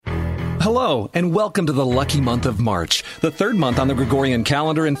Hello, and welcome to the lucky month of March, the third month on the Gregorian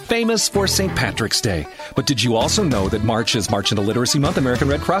calendar and famous for St. Patrick's Day. But did you also know that March is March into Literacy Month, American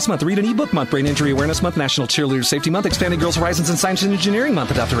Red Cross Month, Read an eBook Month, Brain Injury Awareness Month, National Cheerleader Safety Month, Expanding Girls' Horizons in Science and Engineering Month,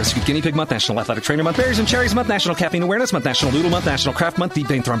 Adopt a Rescued Guinea Pig Month, National Athletic Trainer Month, Berries and Cherries Month, National Caffeine Awareness Month, National Noodle Month, National Craft Month, Deep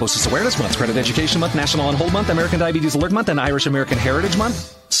Vein Thrombosis Awareness Month, Credit Education Month, National On Hold Month, American Diabetes Alert Month, and Irish American Heritage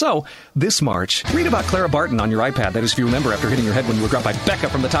Month. So, this March, read about Clara Barton on your iPad. That is, if you remember after hitting your head when you were dropped by Becca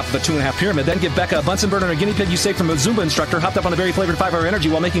from the top of a 2.5 pyramid. Then give Becca a Bunsen burner and a guinea pig you saved from a Zumba instructor, hopped up on a berry-flavored 5-hour energy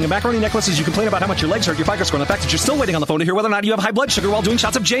while making a macaroni necklace as you complain about how much your legs hurt, your FICO score, and the fact that you're still waiting on the phone to hear whether or not you have high blood sugar while doing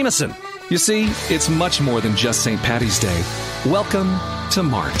shots of Jameson. You see, it's much more than just St. Patty's Day. Welcome to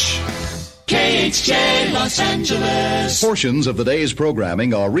March. KHJ Los Angeles. Portions of the day's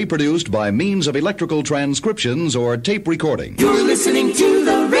programming are reproduced by means of electrical transcriptions or tape recording. You're listening to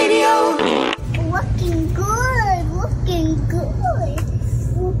the radio. Looking good, looking good.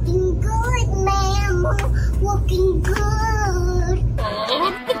 Looking good, ma'am. Looking good.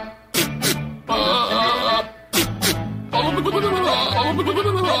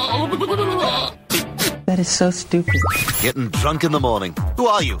 That is so stupid. Getting drunk in the morning. Who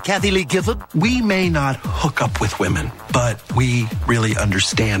are you, Kathy Lee Gifford? We may not hook up with women, but we really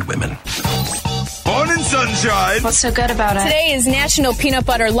understand women. Morning, sunshine. What's so good about it? Today is National Peanut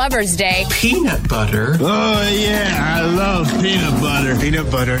Butter Lovers Day. Peanut butter? Oh, yeah, I love peanut butter. Peanut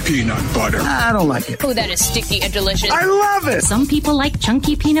butter. Peanut butter. I don't like it. Oh, that is sticky and delicious. I love it. Some people like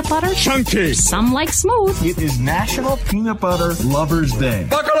chunky peanut butter. Chunky. Some like smooth. It is National Peanut Butter Lovers Day.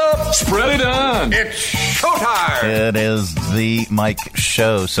 Buckle up. Spread it on. It's showtime. It is the Mike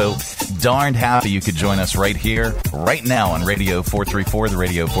Show. So darned happy you could join us right here, right now on Radio 434, the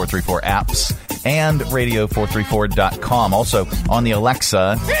Radio 434 apps, and radio434.com. Also on the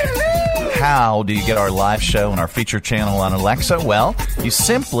Alexa. How do you get our live show and our feature channel on Alexa? Well, you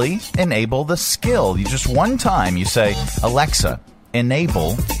simply enable the skill. You just one time you say, Alexa,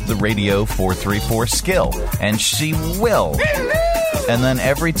 enable the Radio 434 skill, and she will. And then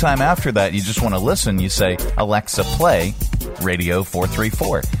every time after that, you just want to listen, you say, Alexa, play Radio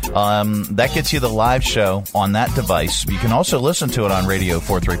 434. That gets you the live show on that device. You can also listen to it on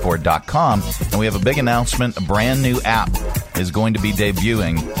radio434.com. And we have a big announcement. A brand new app is going to be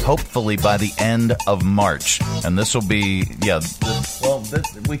debuting, hopefully by the end of March. And this will be,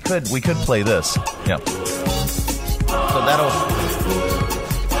 we could play this. Yeah. So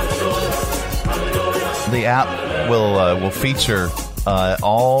the app will feature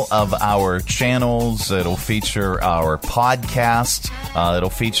all of our channels. It'll feature our podcast. It'll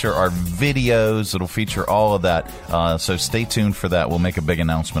feature our videos. It'll feature all of that. So stay tuned for that. We'll make a big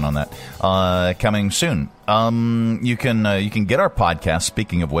announcement on that coming soon. You can get our podcast.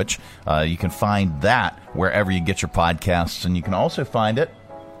 Speaking of which, you can find that wherever you get your podcasts, and you can also find it.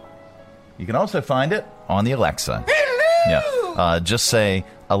 On the Alexa. Yeah. Just say,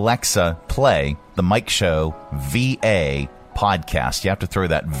 Alexa, play the Mike Show VA podcast. You have to throw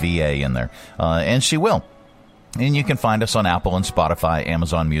that VA in there. And she will. And you can find us on Apple and Spotify,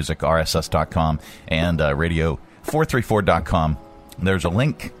 Amazon Music, RSS.com, and radio434.com. There's a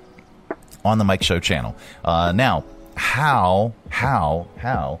link on the Mike Show channel. Now,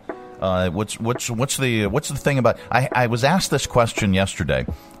 what's the thing about? I was asked this question yesterday,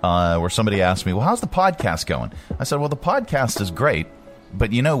 where somebody asked me, well, how's the podcast going? I said, well, the podcast is great,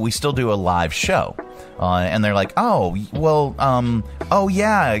 but we still do a live show. And they're like, oh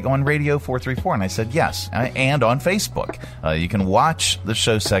yeah, on Radio 434. And I said, yes, and on Facebook. You can watch the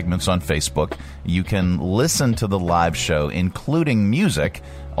show segments on Facebook. You can listen to the live show, including music,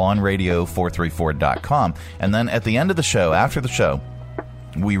 on radio434.com. And then at the end of the show, after the show,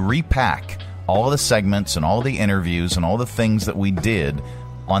 we repack all the segments and all the interviews and all the things that we did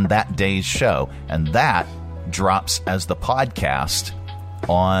on that day's show. And that drops as the podcast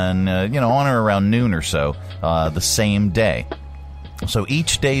on or around noon or so the same day. So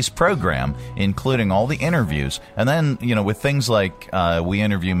each day's program, including all the interviews, and then, with things like we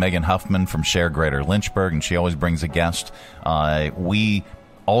interview Megan Huffman from Share Greater Lynchburg, and she always brings a guest. We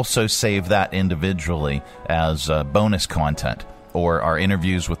also save that individually as bonus content, or our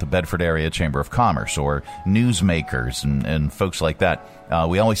interviews with the Bedford Area Chamber of Commerce, or newsmakers and folks like that.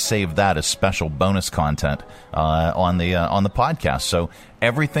 We always save that as special bonus content on the podcast. So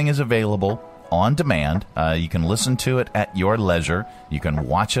everything is available on demand. You can listen to it at your leisure. You can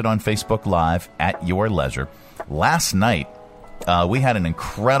watch it on Facebook Live at your leisure. Last night, we had an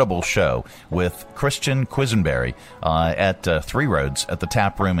incredible show with Christian Quisenberry at Three Roads at the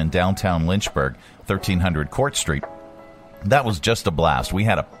Tap Room in downtown Lynchburg, 1300 Court Street. That was just a blast. We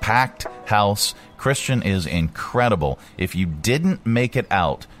had a packed house. Christian is incredible. If you didn't make it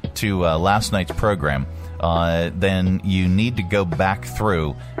out to last night's program, then you need to go back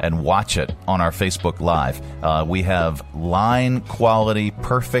through and watch it on our Facebook Live. We have line quality,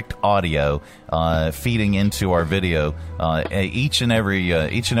 perfect audio feeding into our video each and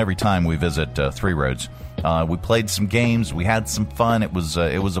every time we visit Three Roads. We played some games. We had some fun. It was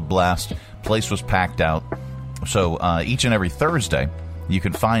a blast. Place was packed out. So each and every Thursday, you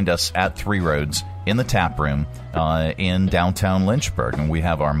can find us at Three Roads in the tap room in downtown Lynchburg, and we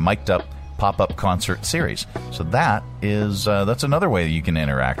have our mic'd up pop-up concert series. So that's another way you can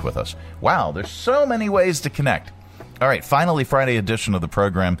interact with us. Wow, there's so many ways to connect. All right, finally, Friday edition of the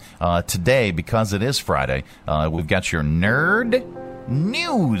program. Today, because it is Friday, we've got your nerd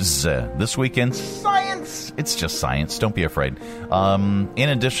news. This week in science. It's just science. Don't be afraid. In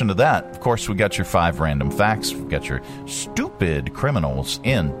addition to that, of course, we got your 5 random facts. We've got your stupid criminals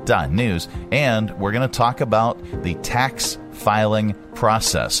in news. And we're going to talk about the tax filing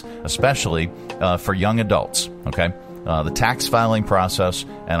process, especially for young adults. Okay? The tax filing process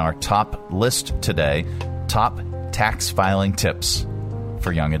and our top list today, top tax filing tips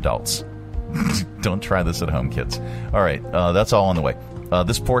for young adults. Don't try this at home, kids. All right, that's all on the way.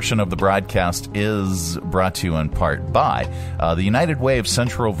 This portion of the broadcast is brought to you in part by the United Way of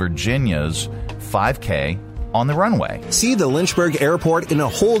Central Virginia's 5K on the runway. See the Lynchburg Airport in a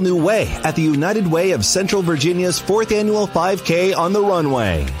whole new way at the United Way of Central Virginia's 4th Annual 5K on the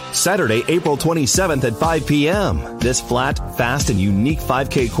runway. Saturday, April 27th at 5 p.m. This flat, fast, and unique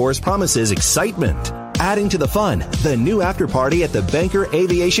 5K course promises excitement. Adding to the fun, the new after party at the Banker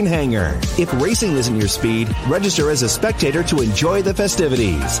Aviation Hangar. If racing isn't your speed, register as a spectator to enjoy the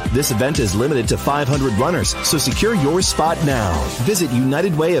festivities. This event is limited to 500 runners, so secure your spot now. Visit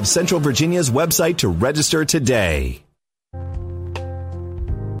United Way of Central Virginia's website to register today.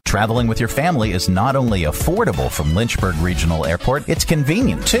 Traveling with your family is not only affordable from Lynchburg Regional Airport, it's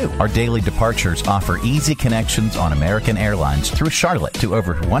convenient too. Our daily departures offer easy connections on American Airlines through Charlotte to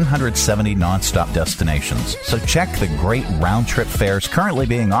over 170 nonstop destinations. So check the great round-trip fares currently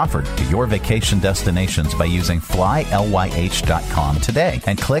being offered to your vacation destinations by using flylyh.com today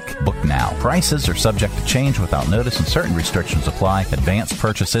and click Book Now. Prices are subject to change without notice and certain restrictions apply. Advanced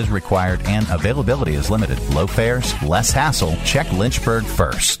purchase is required and availability is limited. Low fares, less hassle. Check Lynchburg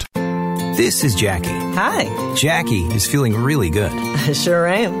first. This is Jackie. Hi. Jackie is feeling really good. I sure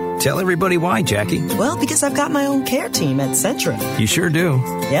am. Tell everybody why, Jackie. Well, because I've got my own care team at Centra. You sure do.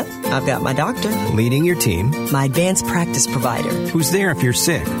 Yep. I've got my doctor. Leading your team. My advanced practice provider. Who's there if you're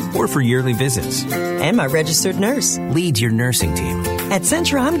sick or for yearly visits. And my registered nurse. Leads your nursing team. At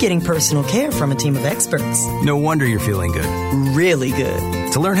Centra, I'm getting personal care from a team of experts. No wonder you're feeling good. Really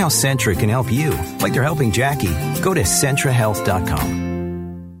good. To learn how Centra can help you, like they're helping Jackie, go to CentraHealth.com.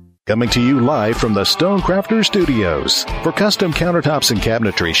 Coming to you live from the Stonecrafters Studios. For custom countertops and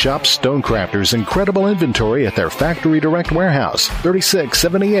cabinetry, shop Stonecrafters' incredible inventory at their Factory Direct Warehouse,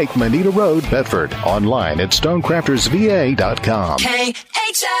 3678 Manita Road, Bedford. Online at stonecraftersva.com.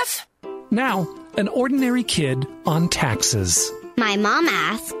 KHF! Now, an ordinary kid on taxes. My mom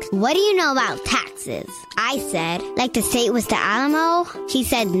asked, "What do you know about taxes?" I said, "Like the state was the Alamo?" She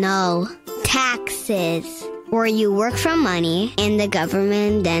said, "No, taxes. Where you work for money and the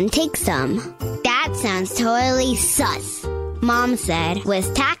government then takes some." That sounds totally sus. Mom said,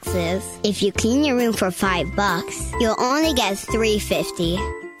 with taxes, if you clean your room for $5, you'll only get $3.50.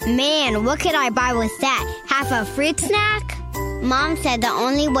 Man, what could I buy with that? Half a fruit snack? Mom said the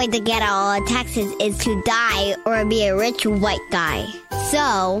only way to get out all the taxes is to die or be a rich white guy.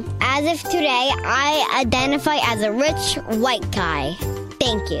 So, as of today, I identify as a rich white guy.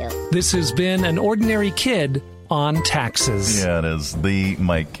 Thank you. This has been An Ordinary Kid on Taxes. Yeah, it is the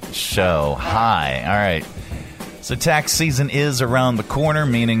Mike Show. Hi. All right. So tax season is around the corner,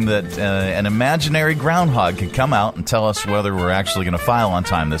 meaning that an imaginary groundhog can come out and tell us whether we're actually going to file on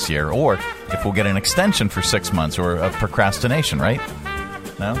time this year or if we'll get an extension for 6 months or a procrastination, right?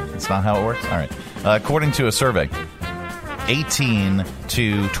 No? That's not how it works? All right. According to a survey, 18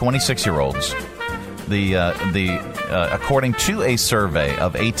 to 26-year-olds, according to a survey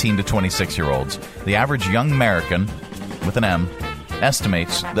of 18 to 26-year-olds, the average young American, with an M,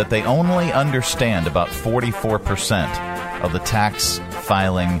 estimates that they only understand about 44% of the tax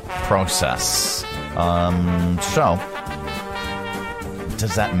filing process. So,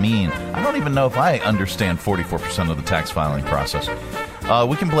 does that mean? I don't even know if I understand 44% of the tax filing process.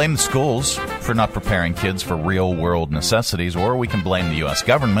 We can blame the schools for not preparing kids for real-world necessities, or we can blame the U.S.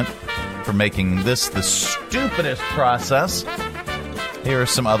 government for making this the stupidest process. Here are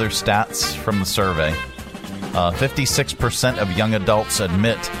some other stats from the survey. 56% of young adults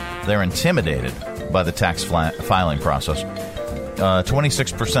admit they're intimidated by the tax filing process.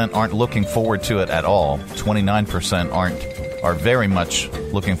 26% aren't looking forward to it at all. 29% are very much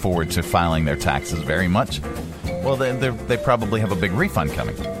looking forward to filing their taxes very much. Well, they probably have a big refund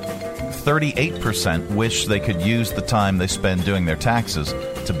coming. 38% wish they could use the time they spend doing their taxes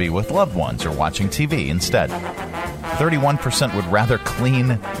to be with loved ones or watching TV instead. 31% would rather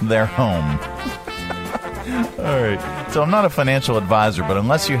clean their home. All right. So I'm not a financial advisor, but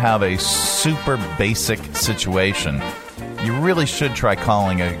unless you have a super basic situation, you really should try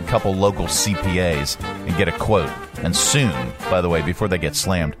calling a couple local CPAs and get a quote. And soon, by the way, before they get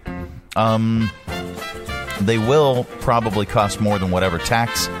slammed. They will probably cost more than whatever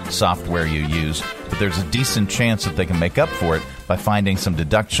tax software you use, but there's a decent chance that they can make up for it by finding some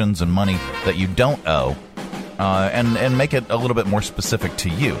deductions and money that you don't owe, and make it a little bit more specific to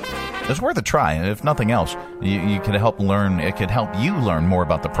you. It's worth a try, and if nothing else, you could help learn. It could help you learn more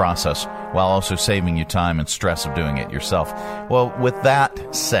about the process while also saving you time and stress of doing it yourself. Well, with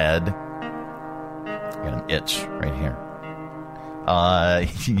that said, I got an itch right here.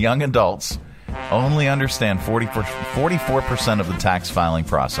 Young adults only understand 44% of the tax filing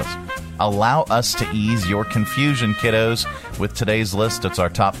process. Allow us to ease your confusion, kiddos, with today's list. It's our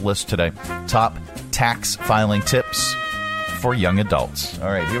top list today. Top tax filing tips for young adults. All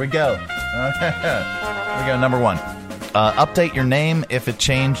right, here we go. Here we go. Number 1. Update your name if it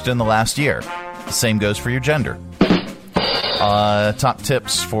changed in the last year. The same goes for your gender. Top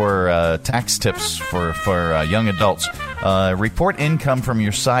tips for tax tips for young adults. Report income from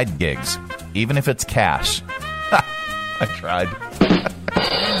your side gigs, even if it's cash. I tried.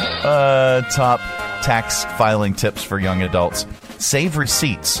 Top tax filing tips for young adults. Save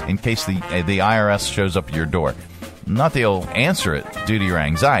receipts in case the IRS shows up at your door. Not that you'll answer it due to your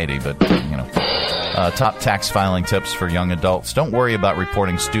anxiety, but, you know. Top tax filing tips for young adults. Don't worry about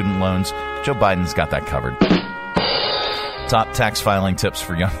reporting student loans. Joe Biden's got that covered. Top tax filing tips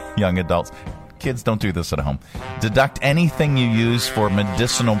for young adults. Kids, don't do this at home. Deduct anything you use for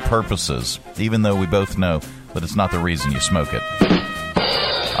medicinal purposes, even though we both know that it's not the reason you smoke it.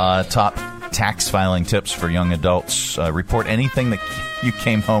 Top tax filing tips for young adults. Report anything that you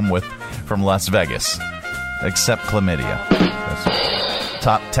came home with from Las Vegas, except chlamydia.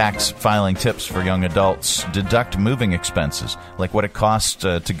 Top tax filing tips for young adults. Deduct moving expenses, like what it costs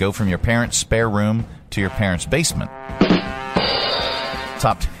to go from your parents' spare room to your parents' basement.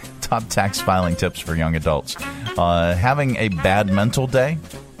 Top tax filing tips for young adults. Having a bad mental day,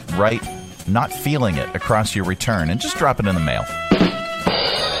 write not feeling it across your return and just drop it in the mail.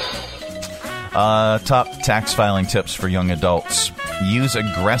 Top tax filing tips for young adults. Use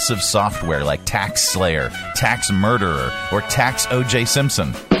aggressive software like Tax Slayer, Tax Murderer, or Tax O.J.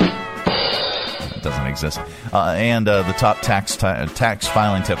 Simpson. It doesn't exist. And the top tax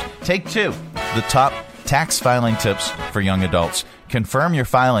filing tips. Take 2. The top tax filing tips for young adults. Confirm your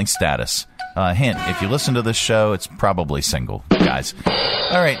filing status. Hint, if you listen to this show, it's probably single, guys.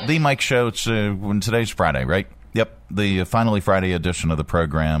 All right, The Mike Show. It's today's Friday, right? Yep, the Finally Friday edition of the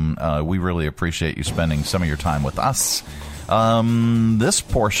program. We really appreciate you spending some of your time with us. This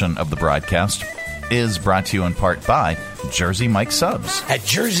portion of the broadcast is brought to you in part by Jersey Mike's Subs. At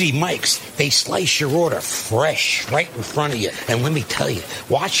Jersey Mike's, they slice your order fresh right in front of you. And let me tell you,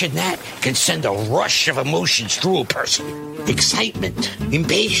 watching that can send a rush of emotions through a person. Excitement,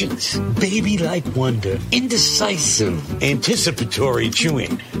 impatience, baby-like wonder, indecisive, anticipatory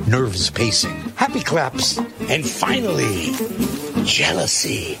chewing, nerves pacing, happy claps, and finally,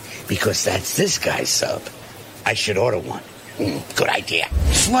 jealousy, because that's this guy's sub. I should order one. Good idea.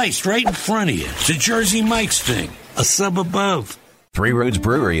 Sliced right in front of you. It's a Jersey Mike's thing. A sub above. Three Roads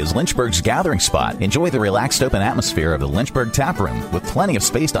Brewery is Lynchburg's gathering spot. Enjoy the relaxed open atmosphere of the Lynchburg Tap Room with plenty of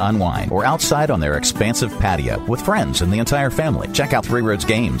space to unwind, or outside on their expansive patio with friends and the entire family. Check out Three Roads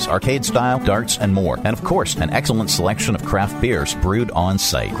games, arcade style, darts, and more. And of course, an excellent selection of craft beers brewed on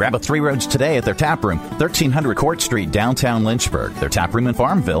site. Grab a Three Roads today at their tap room, 1300 Court Street, downtown Lynchburg. Their tap room in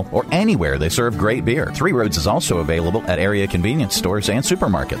Farmville, or anywhere they serve great beer. Three Roads is also available at area convenience stores and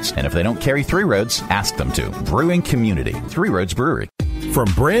supermarkets. And if they don't carry Three Roads, ask them to. Brewing community. Three Roads Brewery. From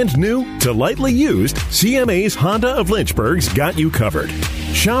brand new to lightly used, CMA's Honda of Lynchburg's got you covered.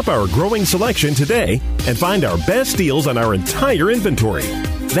 Shop our growing selection today and find our best deals on our entire inventory.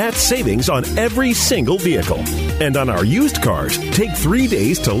 That's savings on every single vehicle. And on our used cars, take 3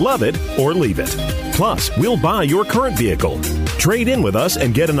 days to love it or leave it. Plus, we'll buy your current vehicle. Trade in with us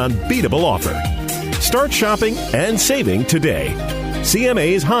and get an unbeatable offer. Start shopping and saving today.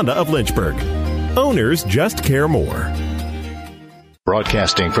 CMA's Honda of Lynchburg. Owners just care more.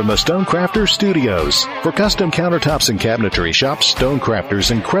 Broadcasting from the Stonecrafters Studios. For custom countertops and cabinetry, shop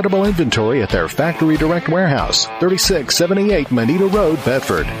Stonecrafters' incredible inventory at their Factory Direct Warehouse, 3678 Moneta Road,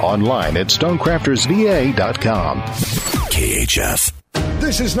 Bedford. Online at stonecraftersva.com. KHF.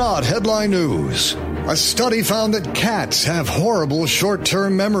 This is not headline news. A study found that cats have horrible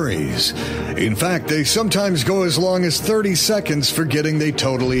short-term memories. In fact, they sometimes go as long as 30 seconds forgetting they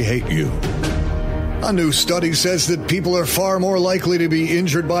totally hate you. A new study says that people are far more likely to be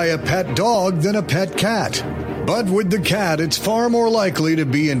injured by a pet dog than a pet cat. But with the cat, it's far more likely to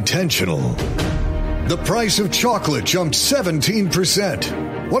be intentional. The price of chocolate jumped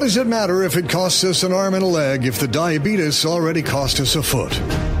 17%. What does it matter if it costs us an arm and a leg if the diabetes already cost us a foot?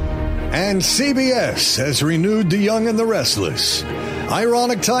 And CBS has renewed The Young and the Restless.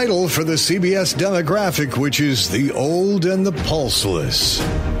 Ironic title for the CBS demographic, which is the old and the pulseless.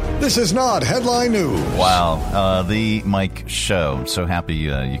 This is not headline news. Wow. The Mike Show. So happy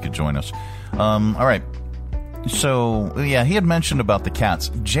you could join us. All right. So, yeah, he had mentioned about the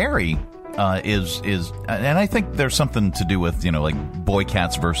cats. Jerry is, and I think there's something to do with, like boy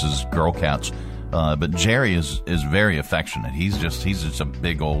cats versus girl cats. But Jerry is very affectionate. He's just a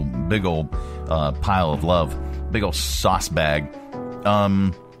big old pile of love, big old sauce bag.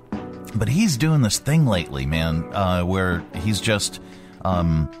 But he's doing this thing lately, man, where he's just,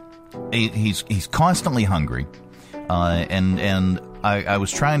 he's constantly hungry, and I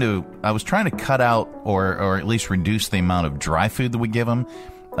was trying to cut out or at least reduce the amount of dry food that we give him,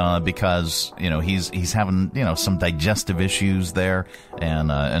 because he's having some digestive issues there,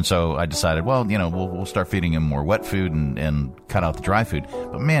 and so I decided, well, we'll start feeding him more wet food and cut out the dry food.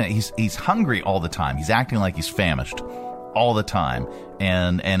 But man, he's hungry all the time. He's acting like he's famished all the time,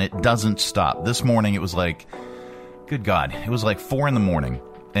 and it doesn't stop. This morning it was like, good God, it was like 4 a.m.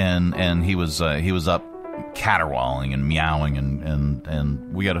 and he was up caterwauling and meowing,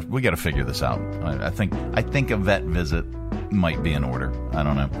 and we gotta figure this out. I think a vet visit might be in order. I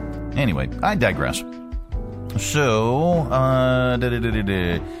don't know. Anyway, I digress. So,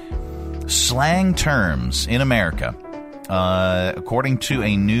 slang terms in America, according to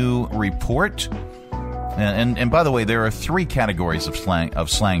a new report. And by the way, there are 3 categories of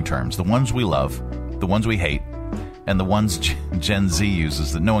slang terms: the ones we love, the ones we hate, and the ones Gen Z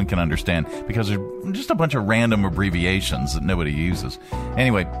uses that no one can understand because they're just a bunch of random abbreviations that nobody uses.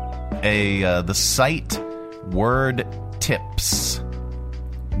 Anyway, the site Word Tips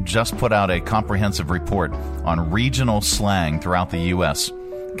just put out a comprehensive report on regional slang throughout the U.S.,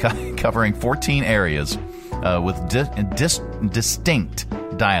 covering 14 areas with distinct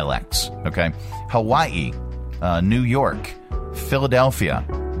dialects. Okay, Hawaii, New York, Philadelphia,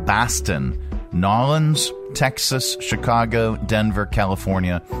 Boston, Nolans, Texas, Chicago, Denver,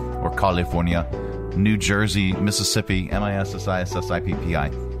 California, New Jersey, Mississippi,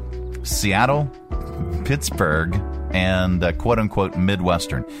 MISSISSIPPI, Seattle, Pittsburgh, and quote-unquote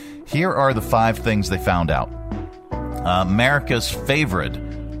Midwestern. Here are the 5 things they found out. America's favorite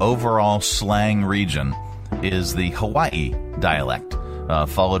overall slang region is the Hawaii dialect,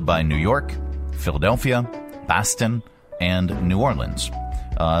 followed by New York, Philadelphia, Boston, and New Orleans.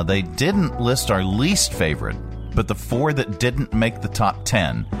 They didn't list our least favorite, but the 4 that didn't make the top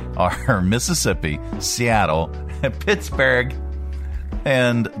 10 are Mississippi, Seattle, Pittsburgh,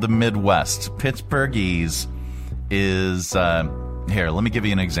 and the Midwest. Pittsburghese is, here, let me give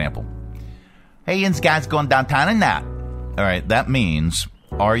you an example. Hey, you guys going downtown or not? All right, that means,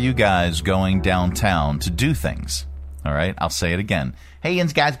 are you guys going downtown to do things? All right, I'll say it again. Hey, you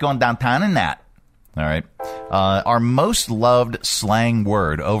guys going downtown or not? All right. Our most loved slang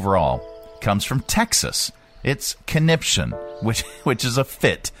word overall comes from Texas. It's conniption, which is a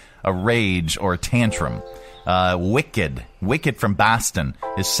fit, a rage, or a tantrum. Wicked from Boston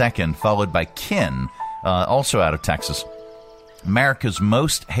is second, followed by kin, also out of Texas. America's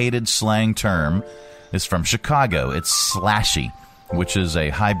most hated slang term is from Chicago. It's slashy, which is a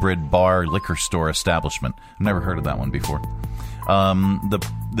hybrid bar liquor store establishment. I've never heard of that one before.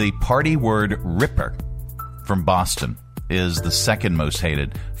 The party word ripper from Boston is the second most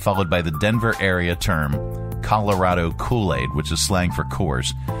hated, followed by the Denver area term Colorado Kool-Aid, which is slang for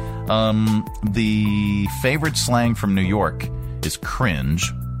Coors. The favorite slang from New York is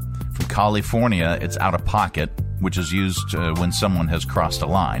cringe. From California, it's out of pocket, which is used when someone has crossed a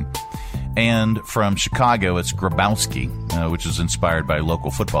line. And from Chicago, it's Grabowski, which is inspired by a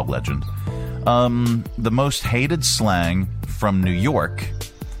local football legend. The most hated slang from New York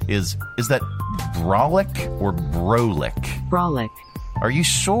is that brolic or brolic? Brolic. Are you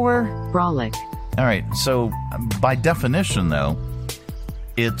sure? Brolic. All right, so by definition, though,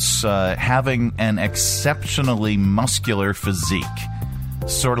 it's having an exceptionally muscular physique,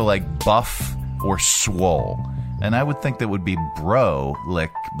 sort of like buff or swole. And I would think that would be brolic,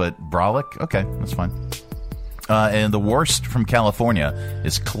 but brolic? Okay, that's fine. And the worst from California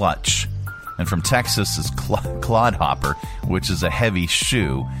is clutch. And from Texas is clodhopper, which is a heavy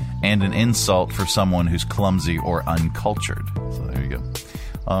shoe and an insult for someone who's clumsy or uncultured. So there you go.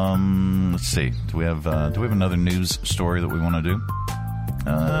 Let's see. Do we have another news story that we want to do?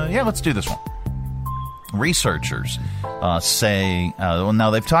 Yeah, let's do this one. Researchers say,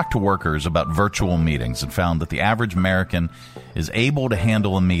 now they've talked to workers about virtual meetings and found that the average American is able to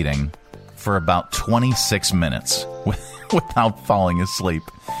handle a meeting for about 26 minutes without falling asleep.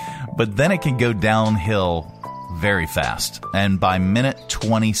 But then it can go downhill very fast. And by minute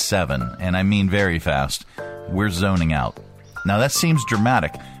 27, and I mean very fast, we're zoning out. Now that seems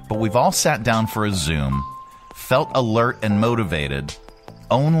dramatic, but we've all sat down for a Zoom, felt alert and motivated,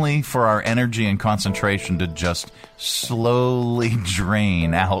 only for our energy and concentration to just slowly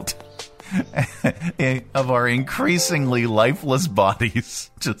drain out of our increasingly lifeless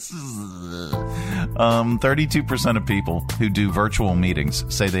bodies. Just 32% of people who do virtual meetings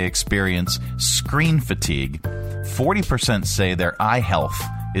say they experience screen fatigue. 40% say their eye health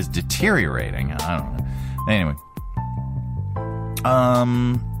is deteriorating. I don't know. Anyway,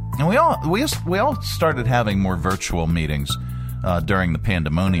 and we all started having more virtual meetings during the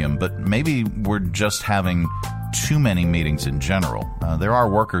pandemonium, but maybe we're just having too many meetings in general. There are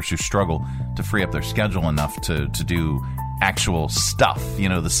workers who struggle to free up their schedule enough to do actual stuff,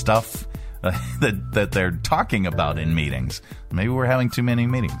 the stuff that they're talking about in meetings. Maybe we're having too many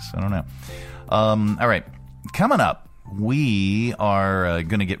meetings. I don't know. All right, coming up, we are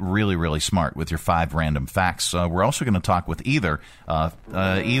going to get really, really smart with your 5 random facts. We're also going to talk with either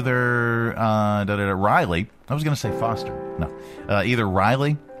Riley. I was going to say Foster. No, either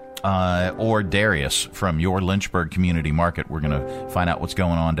Riley or Darius from your Lynchburg Community Market. We're going to find out what's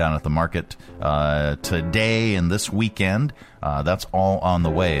going on down at the market today and this weekend. That's all on the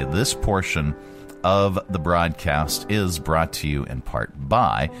way. This portion of the broadcast is brought to you in part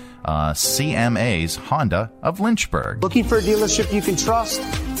by CMA's Honda of Lynchburg. Looking for a dealership you can trust?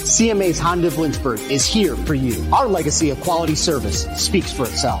 CMA's Honda of Lynchburg is here for you. Our legacy of quality service speaks for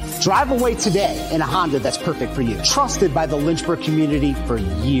itself. Drive away today in a Honda that's perfect for you. Trusted by the Lynchburg community for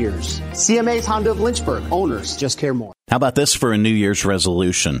years. CMA's Honda of Lynchburg. Owners just care more. How about this for a New Year's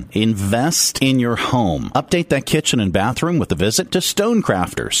resolution? Invest in your home. Update that kitchen and bathroom with a visit to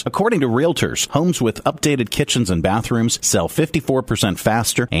Stonecrafters. According to realtors, homes with updated kitchens and bathrooms sell 54%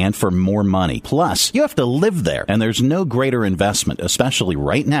 faster and for more money. Plus, you have to live there, and there's no greater investment, especially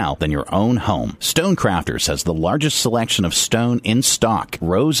right now, than your own home. Stonecrafters has the largest selection of stone in stock,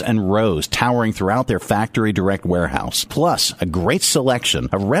 rows and rows towering throughout their factory direct warehouse. Plus, a great selection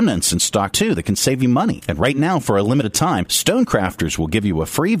of remnants in stock, too, that can save you money. And right now, for a limited time, Stonecrafters will give you a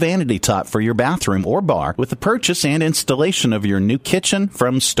free vanity top for your bathroom or bar with the purchase and installation of your new kitchen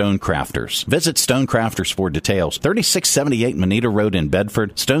from Stonecrafters. Visit Stonecrafters for details. 3678 Moneta Road in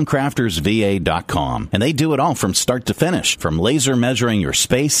Bedford, StonecraftersVA.com. And they do it all from start to finish. From laser measuring your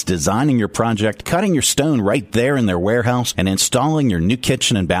space, designing your project, cutting your stone right there in their warehouse, and installing your new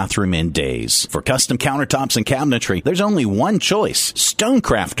kitchen and bathroom in days. For custom countertops and cabinetry, there's only one choice: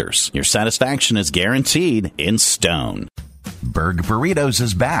 Stonecrafters. Your satisfaction is guaranteed in stone. Berg Burritos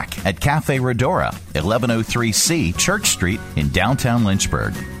is back at Cafe Redora, 1103C Church Street in downtown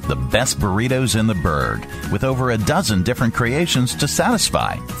Lynchburg. The best burritos in the Berg, with over a dozen different creations to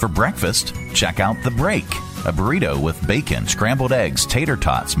satisfy. For breakfast, check out The Break, a burrito with bacon, scrambled eggs, tater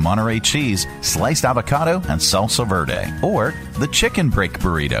tots, Monterey cheese, sliced avocado, and salsa verde. Or the Chicken Break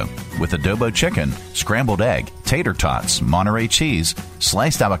Burrito, with adobo chicken, scrambled egg, tater tots, Monterey cheese,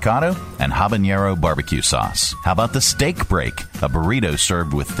 sliced avocado, and habanero barbecue sauce. How about the Steak Break, a burrito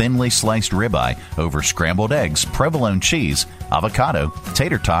served with thinly sliced ribeye over scrambled eggs, provolone cheese, avocado,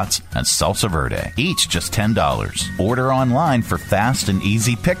 tater tots, and salsa verde. Each just $10. Order online for fast and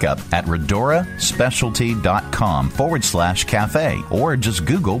easy pickup at redoraspecialty.com/cafe or just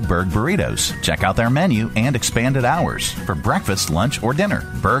Google Berg Burritos. Check out their menu and expanded hours for breakfast, lunch, or dinner.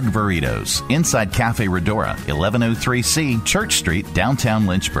 Berg Burritos, inside Cafe Redora, 1103C Church Street, downtown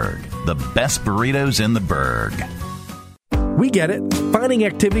Lynchburg. The best burritos in the Berg. We get it. Finding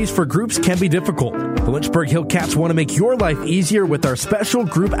activities for groups can be difficult. The Lynchburg Hillcats want to make your life easier with our special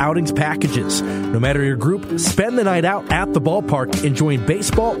group outings packages. No matter your group, spend the night out at the ballpark enjoying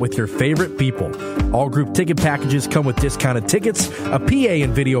baseball with your favorite people. All group ticket packages come with discounted tickets, a PA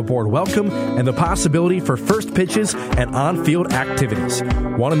and video board welcome, and the possibility for first pitches and on-field activities.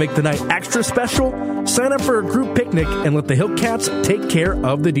 Want to make the night extra special? Sign up for a group picnic and let the Hillcats take care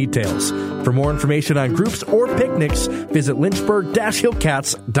of the details. For more information on groups or picnics, visit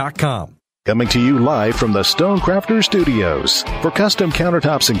lynchburg-hillcats.com. Coming to you live from the Stonecrafters Studios. For custom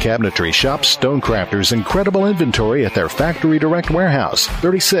countertops and cabinetry, shop Stonecrafters' incredible inventory at their Factory Direct Warehouse,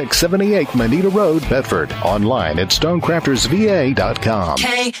 3678 Manita Road, Bedford. Online at stonecraftersva.com.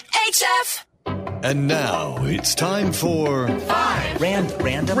 KHF. And now it's time for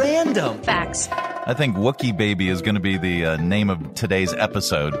Random facts. I think Wookie Baby is going to be the name of today's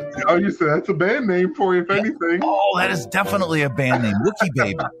episode. Oh, you said that's a band name for you, if anything. Oh, that is definitely a band name, Wookie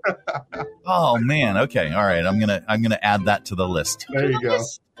Baby. Oh man, okay, all right. I'm gonna add that to the list. There you go.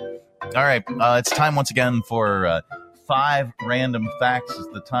 All right, it's time once again for 5 random facts. Is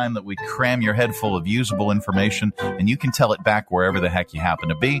the time that we cram your head full of usable information, and you can tell it back wherever the heck you happen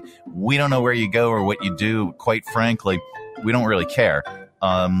to be. We don't know where you go or what you do. Quite frankly, we don't really care.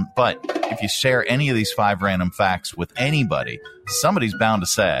 But if you share any of these 5 random facts with anybody, somebody's bound to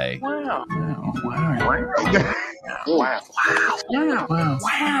say, Wow.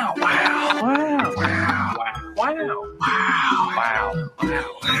 Wow.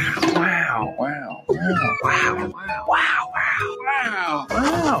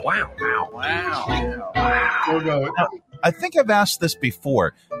 I think I've asked this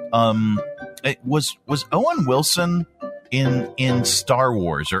before. Was Owen Wilson in Star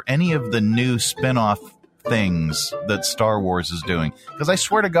Wars or any of the new spin-off things that Star Wars is doing? Because I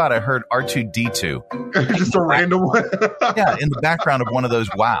swear to God, I heard R2-D2. Just a random one. Yeah, in the background of one of those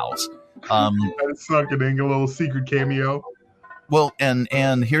wows. That snuck it in, a little secret cameo. Well, and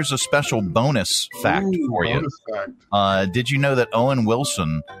here's a special bonus fact for you. Fact. Did you know that Owen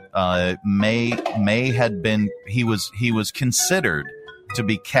Wilson may had been he was considered to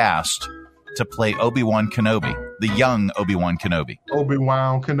be cast to play Obi-Wan Kenobi, the young Obi-Wan Kenobi.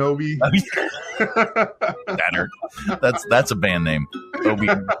 Obi-Wan Kenobi. Better. That's a band name.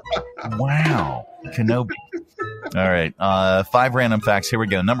 Wow, Kenobi. All right, 5 random facts. Here we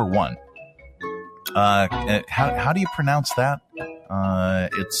go. Number 1. How do you pronounce that?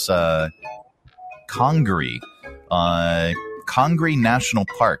 It's Congaree. Congaree National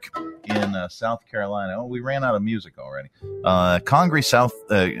Park in South Carolina. Oh, we ran out of music already. Congaree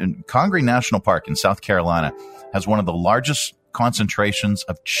National Park in South Carolina has one of the largest concentrations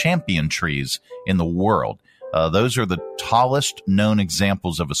of champion trees in the world. Those are the tallest known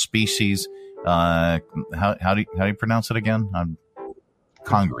examples of a species. How do you pronounce it again?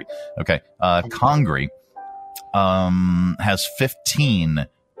 Congaree. Okay. Congaree has 15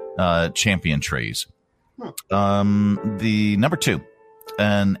 champion trees. The number 2,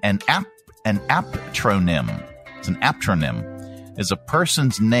 an aptronym. It's an aptronym is a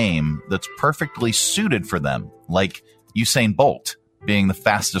person's name that's perfectly suited for them, like Usain Bolt being the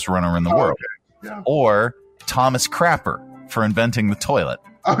fastest runner in the world, yeah. Or Thomas Crapper for inventing the toilet.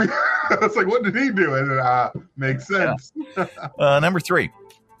 It's like, what did he do? And makes sense. Yeah. Number 3,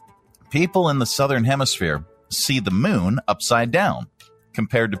 people in the southern hemisphere see the moon upside down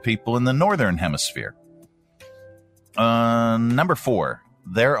compared to people in the northern hemisphere. Number 4,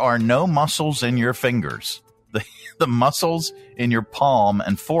 there are no muscles in your fingers. The muscles in your palm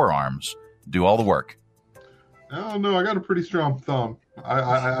and forearms do all the work. I don't know. I got a pretty strong thumb.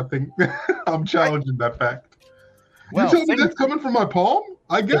 I think I'm challenging that fact. Well, you telling me that's coming from my palm?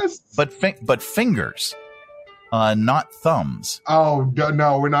 I guess. But fingers, not thumbs. Oh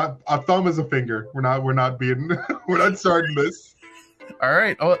no, we're not. A thumb is a finger. We're not we're not starting this. All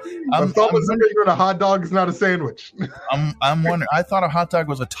right. Oh, a thumb is a finger, and a hot dog is not a sandwich. I'm wondering. I thought a hot dog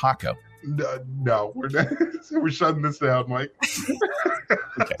was a taco. No, we're not. We're shutting this down, Mike.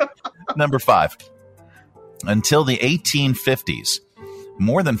 Okay. Number 5. Until the 1850s,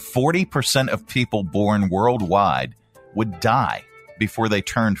 more than 40% of people born worldwide would die before they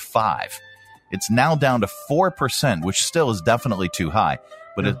turned 5. It's now down to 4%, which still is definitely too high,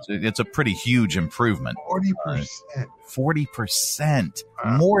 but it's a pretty huge improvement. 40%. 40%.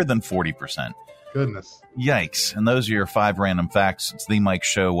 Wow. More than 40%. Goodness. Yikes. And those are your 5 random facts. It's The Mike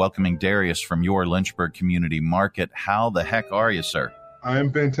Show, welcoming Darius from your Lynchburg Community Market. How the heck are you, sir? I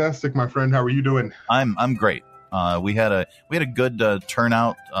am fantastic, my friend. How are you doing? I'm great. We had a good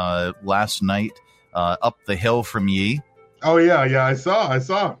turnout last night up the hill from ye. Oh yeah, I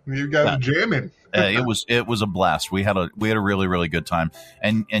saw. You guys jamming. It was a blast. We had a really, really good time.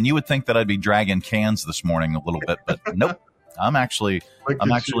 And you would think that I'd be dragging cans this morning a little bit, but nope. I'm actually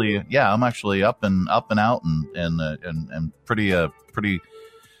up and out and pretty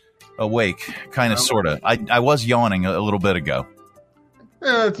awake, kind of, sort of. I was yawning a little bit ago.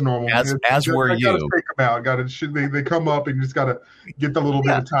 Yeah, it's normal. As were you. Gotta take them out. They come up, and you just gotta get the little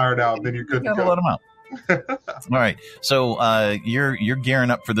bit of tired out, and then you're good to go. Let them out. All right. So you're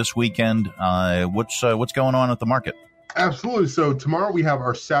gearing up for this weekend. What's going on at the market? Absolutely. So tomorrow we have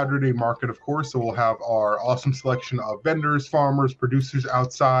our Saturday market, of course. So we'll have our awesome selection of vendors, farmers, producers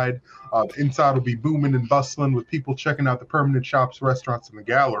outside. The inside will be booming and bustling with people checking out the permanent shops, restaurants, and the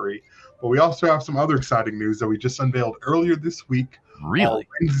gallery. But we also have some other exciting news that we just unveiled earlier this week. Really?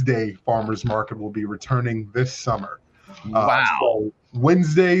 Wednesday farmers market will be returning this summer. Wow. So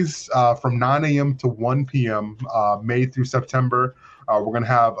Wednesdays from 9 a.m. to 1 p.m. May through September. We're going to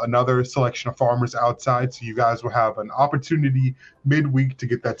have another selection of farmers outside, so you guys will have an opportunity midweek to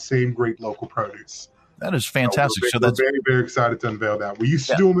get that same great local produce. That is fantastic. So we're very, very excited to unveil that. We used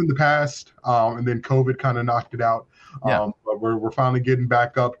to do them in the past, and then COVID kind of knocked it out. But we're finally getting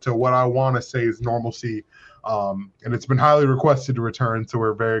back up to what I want to say is normalcy. And it's been highly requested to return, so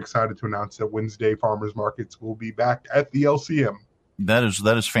we're very excited to announce that Wednesday farmers markets will be back at the LCM. That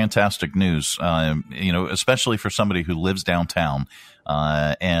is fantastic news. Especially for somebody who lives downtown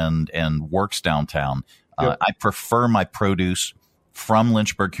and works downtown. I prefer my produce from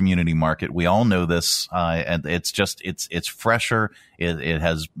Lynchburg Community Market. We all know this, and it's fresher. It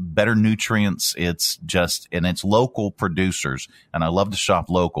has better nutrients. It's local producers, and I love to shop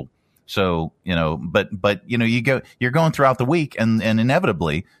local. So, but you're going throughout the week, and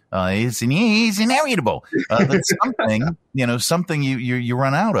inevitably, it's inevitable that something you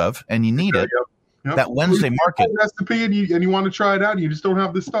run out of and you need it. Yep. That Wednesday market recipe, and you want to try it out, and you just don't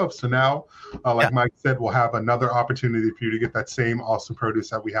have the stuff. So now, Mike said, we'll have another opportunity for you to get that same awesome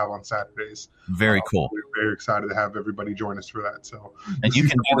produce that we have on Saturdays. Very cool. We're very excited to have everybody join us for that. So, and you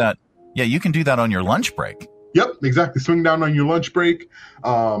can do that. Yeah, you can do that on your lunch break. Yep, exactly. Swing down on your lunch break.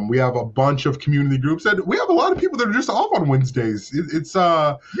 We have a bunch of community groups, and we have a lot of people that are just off on Wednesdays. It's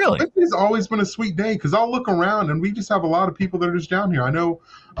really, Wednesday's always been a sweet day because I'll look around and we just have a lot of people that are just down here. I know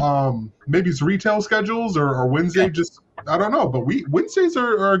maybe it's retail schedules or Wednesday, I don't know, but Wednesdays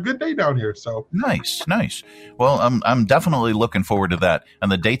are a good day down here. So nice. Well, I'm definitely looking forward to that.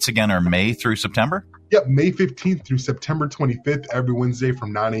 And the dates again are May through September. Yep, May 15th through September 25th, every Wednesday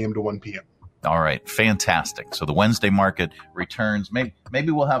from 9 a.m. to 1 p.m. All right, fantastic. So the Wednesday market returns.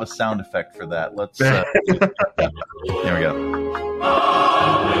 Maybe we'll have a sound effect for that. Let's. There we go.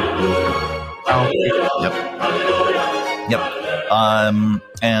 Yep.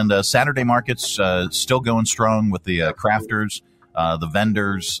 And Saturday markets still going strong with the crafters, the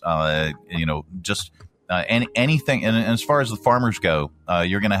vendors. Anything. And as far as the farmers go,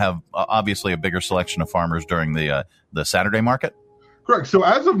 you're going to have obviously a bigger selection of farmers during the Saturday market. Correct. So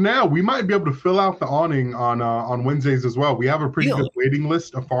as of now, we might be able to fill out the awning on Wednesdays as well. We have a pretty good waiting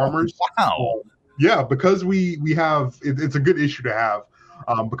list of farmers. Wow. Yeah, because we have it's a good issue to have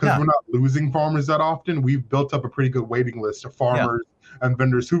because we're not losing farmers that often. We've built up a pretty good waiting list of farmers and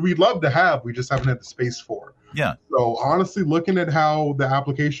vendors who we'd love to have. We just haven't had the space for. Yeah. So honestly, looking at how the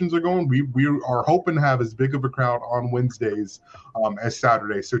applications are going, we are hoping to have as big of a crowd on Wednesdays as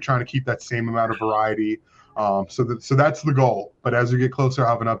Saturdays. So trying to keep that same amount of variety. So that's the goal. But as we get closer,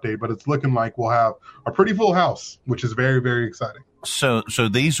 I'll have an update. But it's looking like we'll have a pretty full house, which is very, very exciting. So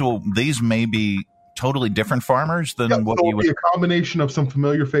these may be totally different farmers than what you would. Be a combination of some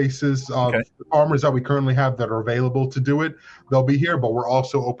familiar faces of the farmers that we currently have that are available to do it. They'll be here, but we're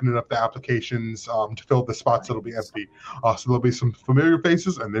also opening up the applications to fill the spots that'll be empty. So there'll be some familiar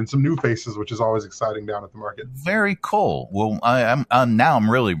faces and then some new faces, which is always exciting down at the market. Very cool. Well, I'm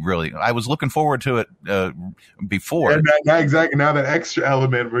really I was looking forward to it before. Yeah, exactly. Now that extra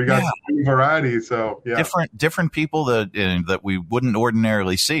element, we got some variety. So different people that we wouldn't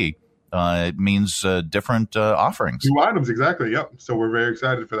ordinarily see. It means different offerings. New items, exactly. Yep. So we're very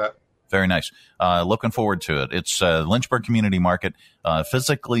excited for that. Very nice. Looking forward to it. It's Lynchburg Community Market,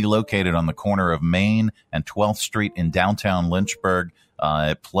 physically located on the corner of Main and 12th Street in downtown Lynchburg.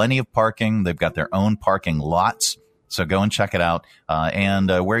 Plenty of parking. They've got their own parking lots. So go and check it out. And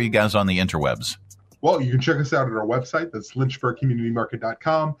where are you guys on the interwebs? Well, you can check us out at our website. That's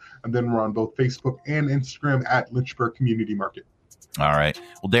lynchburgcommunitymarket.com. And then we're on both Facebook and Instagram at Lynchburg Community Market. All right.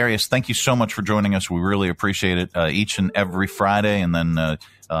 Well, Darius, thank you so much for joining us. We really appreciate it each and every Friday. And then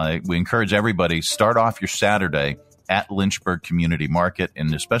we encourage everybody, start off your Saturday at Lynchburg Community Market.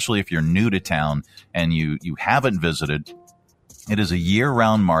 And especially if you're new to town and you haven't visited, It is a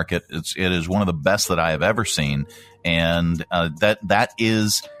year-round market. It is one of the best that I have ever seen, and that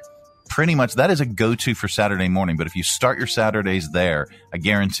is pretty much that is a go-to for Saturday morning. But if you start your Saturdays there, I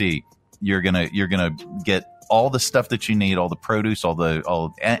guarantee you're gonna get all the stuff that you need, all the produce,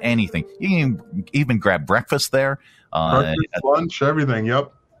 all anything. You can even grab breakfast there, lunch, everything.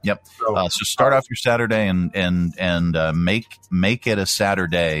 Yep. So start off your Saturday and make it a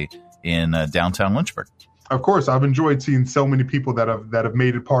Saturday in downtown Lynchburg. Of course, I've enjoyed seeing so many people that have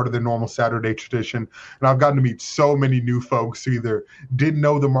made it part of their normal Saturday tradition, and I've gotten to meet so many new folks who either didn't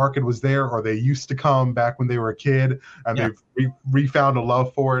know the market was there or they used to come back when they were a kid, and they've refound a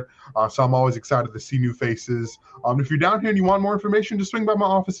love for it. So I'm always excited to see new faces. If you're down here and you want more information, just swing by my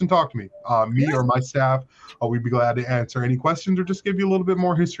office and talk to me. Me or my staff, we'd be glad to answer any questions or just give you a little bit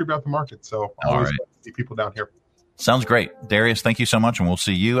more history about the market. So I always glad to see people down here. Sounds great. Darius, thank you so much, and we'll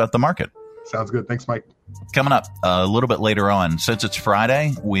see you at the market. Sounds good. Thanks, Mike. Coming up a little bit later on, since it's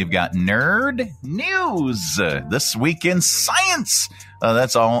Friday, we've got Nerd News. This week in science.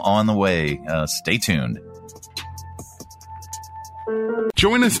 That's all on the way. Stay tuned.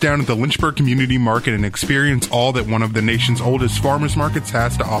 Join us down at the Lynchburg Community Market and experience all that one of the nation's oldest farmers markets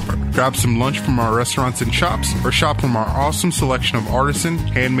has to offer. Grab some lunch from our restaurants and shops, or shop from our awesome selection of artisan,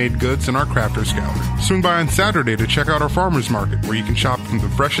 handmade goods in our crafters gallery. Swing by on Saturday to check out our farmers market, where you can shop from the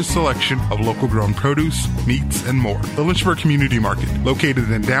freshest selection of local grown produce, meats, and more. The Lynchburg Community Market, located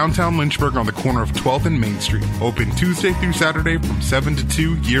in downtown Lynchburg on the corner of 12th and Main Street. Open Tuesday through Saturday from 7 to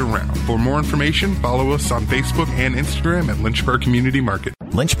 2 year-round. For more information, follow us on Facebook and Instagram at Lynchburg Community Market.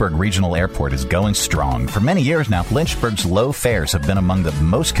 Lynchburg Regional Airport is going strong. For many years now, Lynchburg's low fares have been among the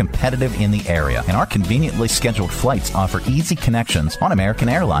most competitive in the area, and our conveniently scheduled flights offer easy connections on American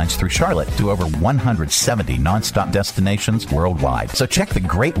Airlines through Charlotte to over 170 nonstop destinations worldwide. So check the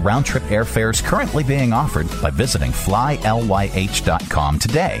great round-trip airfares currently being offered by visiting flylyh.com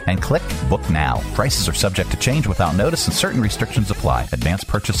today and click Book Now. Prices are subject to change without notice, and certain restrictions apply. Advanced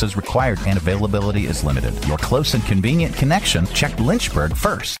purchases required, and availability is limited. Your close and convenient connection. Check Lynchburg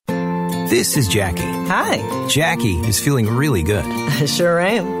first. This is Jackie. Hi. Jackie is feeling really good. I sure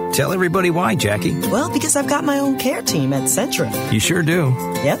am. Tell everybody why, Jackie. Well, because I've got my own care team at Centra. You sure do.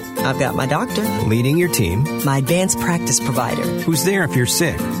 Yep. I've got my doctor. Leading your team. My advanced practice provider. Who's there if you're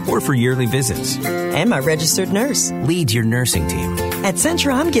sick or for yearly visits. And my registered nurse. Leads your nursing team. At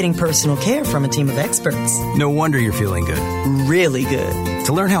Centra, I'm getting personal care from a team of experts. No wonder you're feeling good. Really good.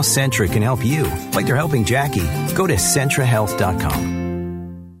 To learn how Centra can help you, like they're helping Jackie, go to CentraHealth.com.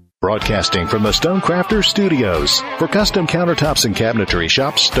 Broadcasting from the Stonecrafters Studios. For custom countertops and cabinetry,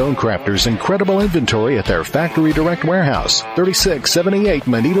 shop Stonecrafters' incredible inventory at their Factory Direct Warehouse, 3678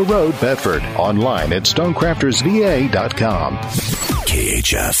 Manita Road, Bedford. Online at stonecraftersva.com.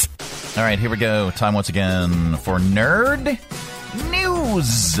 KHF. All right, here we go. Time once again for Nerd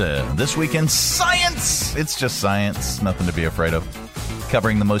News. This week in science. It's just science. Nothing to be afraid of.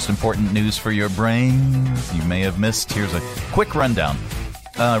 Covering the most important news for your brains you may have missed. Here's a quick rundown.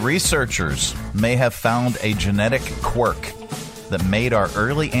 Researchers may have found a genetic quirk that made our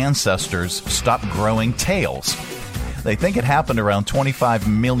early ancestors stop growing tails. They think it happened around 25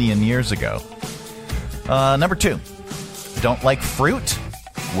 million years ago. Number 2, don't like fruit?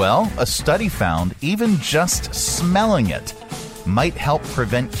 Well, a study found even just smelling it might help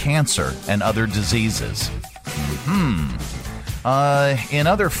prevent cancer and other diseases. In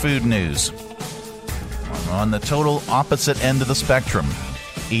other food news, on the total opposite end of the spectrum,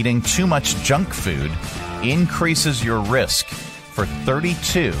 eating too much junk food increases your risk for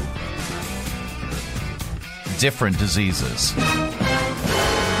 32 different diseases.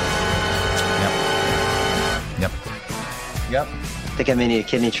 Yep. I think I may need a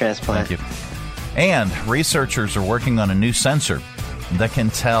kidney transplant. Thank you. And researchers are working on a new sensor that can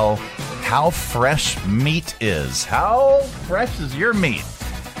tell how fresh meat is. How fresh is your meat?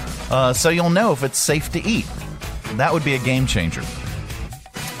 So you'll know if it's safe to eat. That would be a game changer.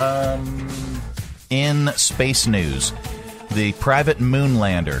 In space news, the private moon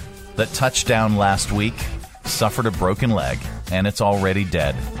lander that touched down last week suffered a broken leg, and it's already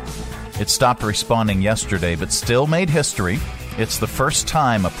dead. It stopped responding yesterday, but still made history. It's the first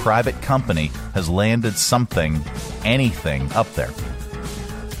time a private company has landed anything up there.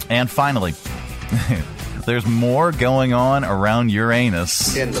 And finally, there's more going on around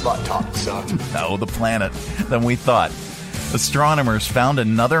Uranus. In the buttock, son. No, the planet, than we thought. Astronomers found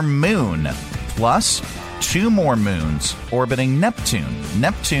another moon, plus 2 more moons orbiting Neptune.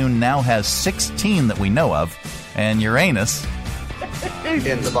 Neptune now has 16 that we know of, and Uranus...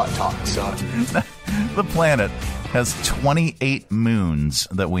 In the buttock, son. The planet has 28 moons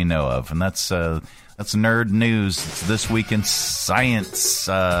that we know of, and that's That's Nerd News. It's This Week in Science.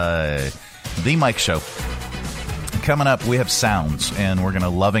 The Mike Show. Coming up, we have sounds, and we're going to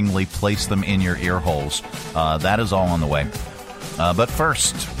lovingly place them in your ear holes. That is all on the way. But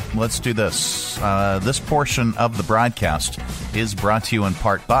first, let's do this. This portion of the broadcast is brought to you in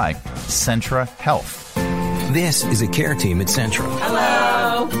part by Centra Health. This is a care team at Centra.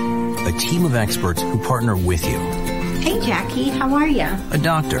 Hello. A team of experts who partner with you. Hey, Jackie, how are you? A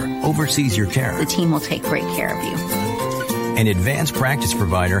doctor oversees your care. The team will take great care of you. An advanced practice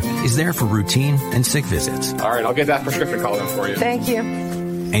provider is there for routine and sick visits. All right, I'll get that prescription called in for you. Thank you.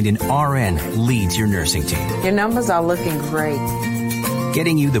 And an RN leads your nursing team. Your numbers are looking great.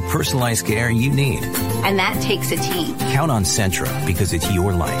 Getting you the personalized care you need. And that takes a team. Count on Centra because it's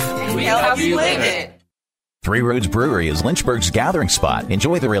your life. And we help you live it. Three Roads Brewery is Lynchburg's gathering spot.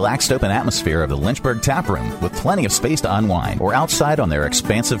 Enjoy the relaxed open atmosphere of the Lynchburg Tap Room with plenty of space to unwind, or outside on their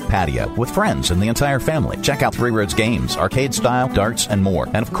expansive patio with friends and the entire family. Check out Three Roads games, arcade style, darts, and more.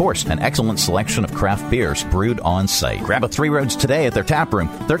 And of course, an excellent selection of craft beers brewed on site. Grab a Three Roads today at their tap room,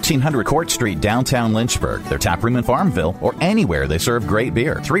 1300 Court Street, downtown Lynchburg. Their tap room in Farmville, or anywhere they serve great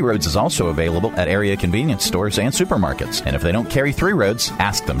beer. Three Roads is also available at area convenience stores and supermarkets. And if they don't carry Three Roads,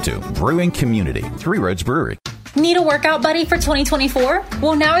 ask them to. Brewing community, Three Roads Brewery. Need a workout buddy for 2024?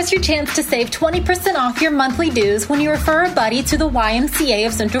 Well, now is your chance to save 20% off your monthly dues when you refer a buddy to the YMCA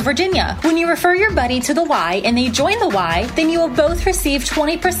of Central Virginia. When you refer your buddy to the Y and they join the Y, then you will both receive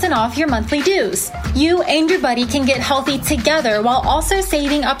 20% off your monthly dues. You and your buddy can get healthy together while also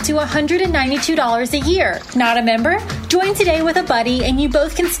saving up to $192 a year. Not a member? Join today with a buddy and you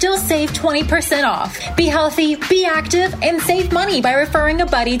both can still save 20% off. Be healthy, be active, and save money by referring a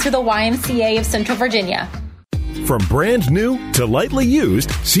buddy to the YMCA of Central Virginia. From brand new to lightly used,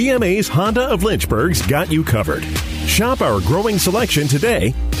 CMA's Honda of Lynchburg's got you covered. Shop our growing selection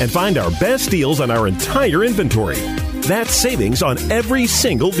today and find our best deals on our entire inventory. That's savings on every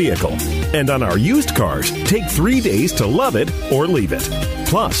single vehicle. And on our used cars, take 3 days to love it or leave it.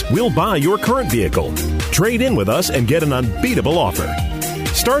 Plus, we'll buy your current vehicle. Trade in with us and get an unbeatable offer.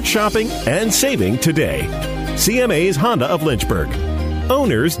 Start shopping and saving today. CMA's Honda of Lynchburg.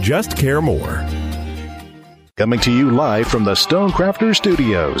 Owners just care more. Coming to you live from the Stonecrafters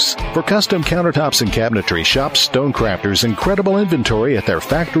Studios. For custom countertops and cabinetry, shop Stonecrafters' incredible inventory at their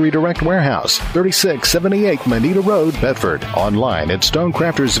Factory Direct Warehouse, 3678 Manita Road, Bedford. Online at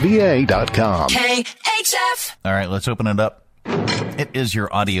stonecraftersva.com. KHF. All right, let's open it up. It is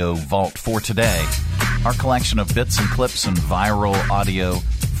your audio vault for today. Our collection of bits and clips and viral audio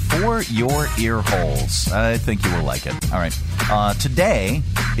for your ear holes. I think you will like it. All right. Today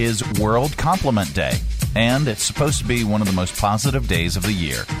is World Compliment Day, and it's supposed to be one of the most positive days of the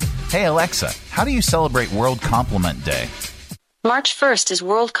year. Hey, Alexa, how do you celebrate World Compliment Day? March 1st is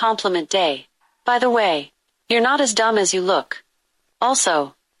World Compliment Day. By the way, you're not as dumb as you look.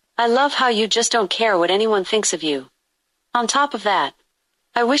 Also, I love how you just don't care what anyone thinks of you. On top of that,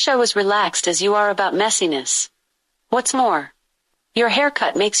 I wish I was relaxed as you are about messiness. What's more, your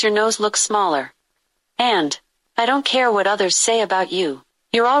haircut makes your nose look smaller. And I don't care what others say about you.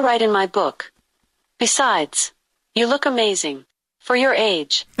 You're all right in my book. Besides, you look amazing. For your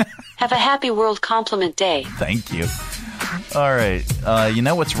age. Have a happy World Compliment Day. Thank you. All right. You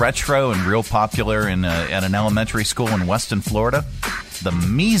know what's retro and real popular at an elementary school in Weston, Florida? The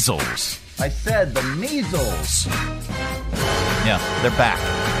measles. I said the measles. Yeah, they're back.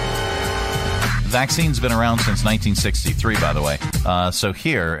 The vaccine's been around since 1963, by the way. So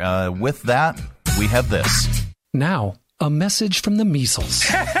here, with that, we have this. Now, a message from the measles.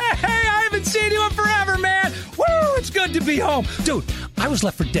 Hey, I haven't seen you in forever, man. Woo, it's good to be home. Dude, I was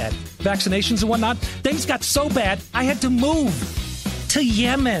left for dead. Vaccinations and whatnot, things got so bad, I had to move to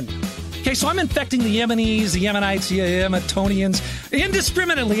Yemen. Okay, so I'm infecting the Yemenis, the Yemenites, the Yemetonians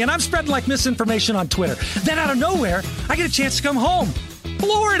indiscriminately, and I'm spreading like misinformation on Twitter. Then out of nowhere, I get a chance to come home.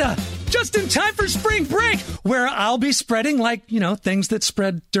 Florida, just in time for spring break, where I'll be spreading things that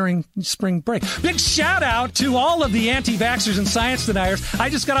spread during spring break. Big shout out to all of the anti-vaxxers and science deniers. I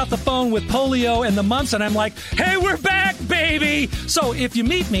just got off the phone with polio and the mumps, and I'm like, hey, we're back, baby! So if you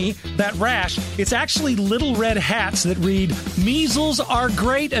meet me, that rash, it's actually little red hats that read, measles are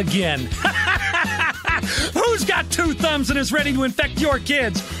great again. Who's got 2 thumbs and is ready to infect your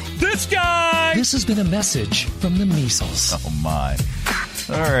kids? This guy! This has been a message from the measles. Oh, my.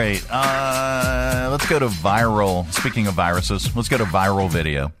 All right, let's go to viral. Speaking of viruses, let's go to viral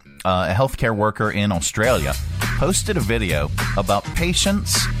video. A healthcare worker in Australia posted a video about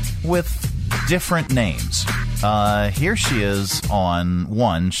patients with different names. Here she is on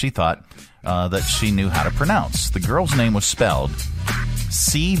one she thought that she knew how to pronounce. The girl's name was spelled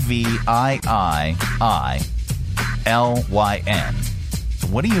Cviilyn.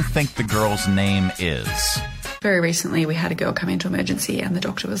 What do you think the girl's name is? Very recently, we had a girl come into emergency and the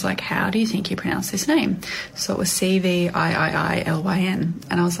doctor was like, how do you think you pronounce this name? So it was Cviilyn.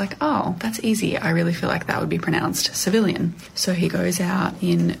 And I was like, oh, that's easy. I really feel like that would be pronounced civilian. So he goes out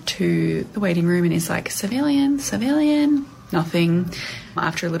into the waiting room and he's like, civilian, nothing.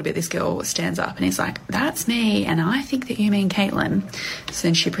 After a little bit, this girl stands up and he's like, that's me, and I think that you mean Caitlin. So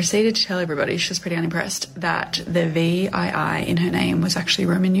then she proceeded to tell everybody, she was pretty unimpressed, that the VII in her name was actually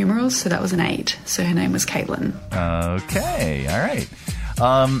Roman numerals, so that was an 8. So her name was Caitlin. Okay, all right.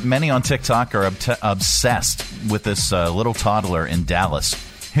 Many on TikTok are obsessed with this little toddler in Dallas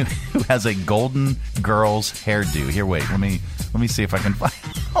who has a golden girl's hairdo. Here, wait, let me see if I can find.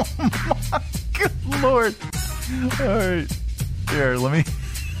 Oh my good Lord! All right, here,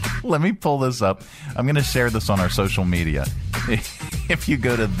 let me pull this up. I'm going to share this on our social media. If you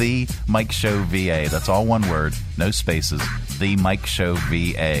go to The Mike Show VA, that's all one word, no spaces. The Mike Show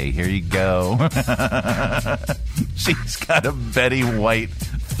VA. Here you go. She's got a Betty White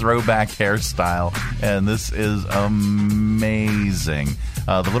throwback hairstyle, and this is amazing.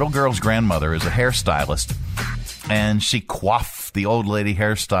 The little girl's grandmother is a hairstylist, and she coiffed the old lady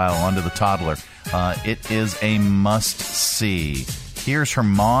hairstyle onto the toddler. It is a must-see. Here's her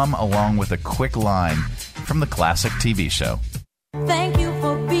mom along with a quick line from the classic TV show. Thank you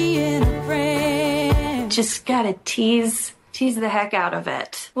for being a friend. Just gotta tease the heck out of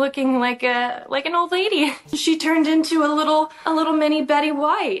it. Looking like an old lady. She turned into a little mini Betty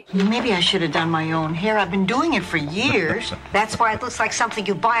White. Maybe I should have done my own hair. I've been doing it for years. That's why it looks like something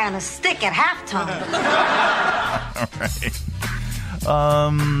you buy on a stick at halftime. All right.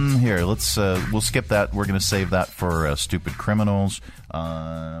 Here, let's we'll skip that. We're going to save that for Stupid Criminals.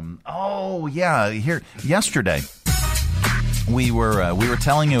 Oh yeah, here yesterday we were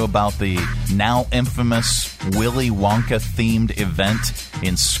telling you about the now infamous Willy Wonka themed event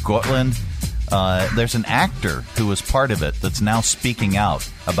in Scotland. There's an actor who was part of it that's now speaking out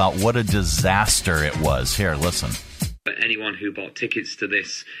about what a disaster it was. Here, listen. Anyone who bought tickets to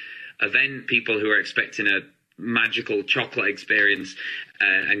this event, people who are expecting a magical chocolate experience,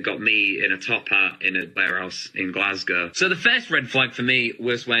 and got me in a top hat in a warehouse in Glasgow. So the first red flag for me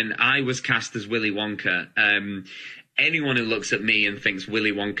was when I was cast as Willy Wonka. Anyone who looks at me and thinks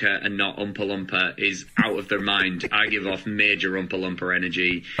Willy Wonka and not Oompa Loompa is out of their mind. I give off major Oompa Loompa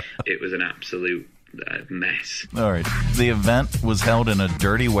energy. It was an absolute mess. All right. The event was held in a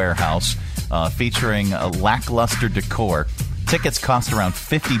dirty warehouse featuring a lackluster decor. Tickets cost around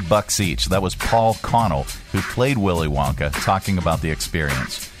 $50 each. That was Paul Connell, who played Willy Wonka, talking about the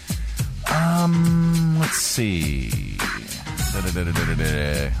experience. Let's see.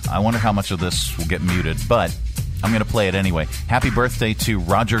 I wonder how much of this will get muted, but I'm going to play it anyway. Happy birthday to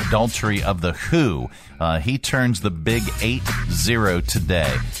Roger Daltrey of The Who. He turns the big 8-0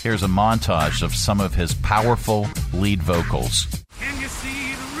 today. Here's a montage of some of his powerful lead vocals. Can you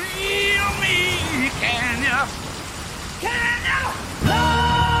see the real me? Can you? Can you?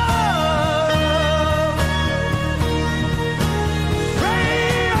 Love,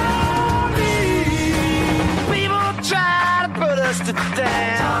 rain on me. People try to put us to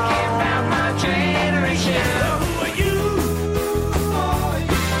down. Talking about my generation. Who are you?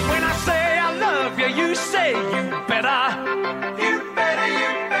 When I say I love you, you say you better. You better, you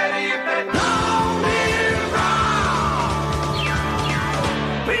better, you better. Don't be wrong.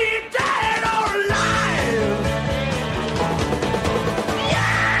 Be dead or alive.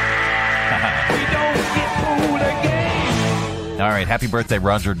 We don't get fooled again. All right, happy birthday,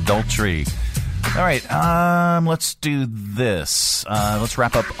 Roger Daltrey. All right, let's do this. Let's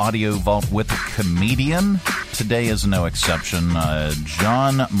wrap up Audio Vault with a comedian. Today is no exception.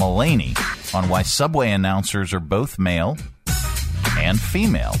 John Mulaney on why subway announcers are both male and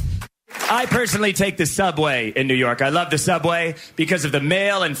female. I personally take the subway in New York. I love the subway because of the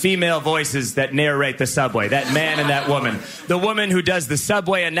male and female voices that narrate the subway. That man and that woman. The woman who does the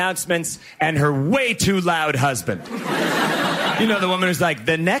subway announcements and her way too loud husband. You know, the woman who's like,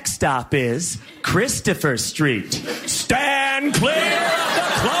 the next stop is Christopher Street. Stand clear of the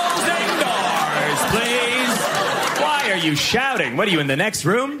closing doors, please. Why are you shouting? What are you, in the next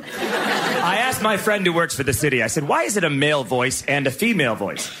room? I asked my friend who works for the city, I said, why is it a male voice and a female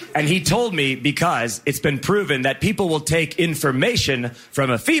voice? And he told me because it's been proven that people will take information from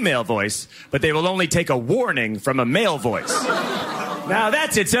a female voice, but they will only take a warning from a male voice. Now,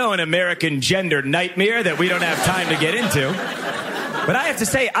 that's its own American gender nightmare that we don't have time to get into. But I have to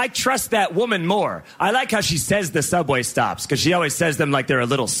say, I trust that woman more. I like how she says the subway stops, because she always says them like they're a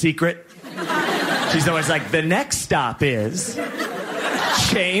little secret. She's always like, the next stop is...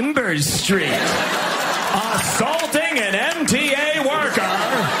 Chambers Street. Assaulting an MTA worker.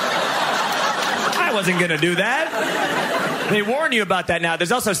 I wasn't going to do that. They warn you about that now.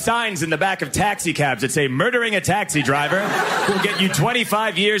 There's also signs in the back of taxi cabs that say murdering a taxi driver will get you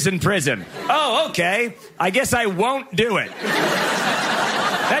 25 years in prison. Oh, okay. I guess I won't do it.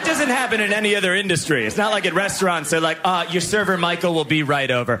 That doesn't happen in any other industry. It's not like at restaurants. They're like, your server, Michael, will be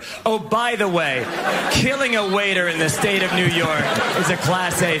right over. Oh, by the way, killing a waiter in the state of New York is a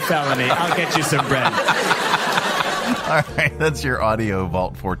Class A felony. I'll get you some bread. All right, that's your audio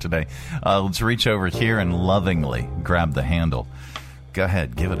vault for today. Let's reach over here and lovingly grab the handle. Go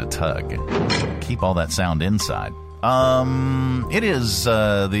ahead, give it a tug. Keep all that sound inside. It is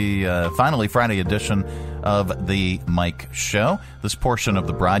the finally Friday edition of the Mike Show. This portion of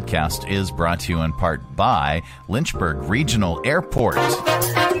the broadcast is brought to you in part by Lynchburg Regional Airport.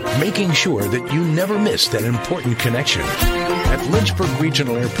 Making sure that you never miss that important connection. At Lynchburg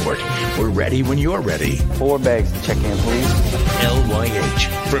Regional Airport, we're ready when you're ready. 4 bags to check in, please. LYH.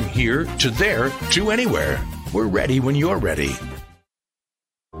 From here to there to anywhere. We're ready when you're ready.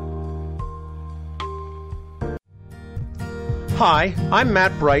 Hi, I'm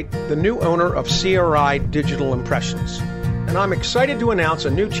Matt Bright, the new owner of CRI Digital Impressions, and I'm excited to announce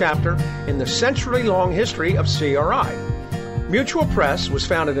a new chapter in the century-long history of CRI. Mutual Press was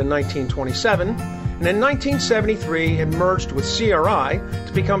founded in 1927, and in 1973 it merged with CRI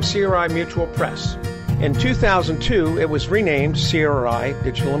to become CRI Mutual Press. In 2002, it was renamed CRI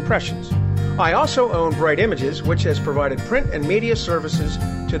Digital Impressions. I also own Bright Images, which has provided print and media services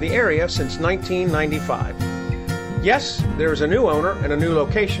to the area since 1995. Yes, there is a new owner and a new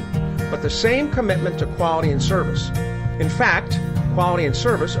location, but the same commitment to quality and service. In fact, quality and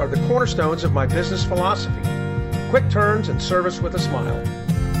service are the cornerstones of my business philosophy. Quick turns and service with a smile.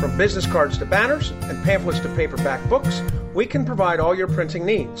 From business cards to banners and pamphlets to paperback books, we can provide all your printing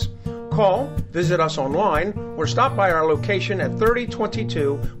needs. Call, visit us online, or stop by our location at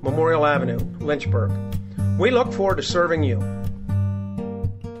 3022 Memorial Avenue, Lynchburg. We look forward to serving you.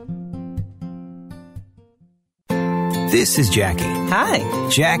 This is Jackie. Hi.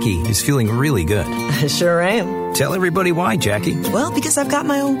 Jackie is feeling really good. I sure am. Tell everybody why, Jackie. Well, because I've got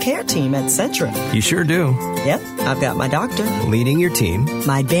my own care team at Centra. You sure do. Yep, I've got my doctor. Leading your team.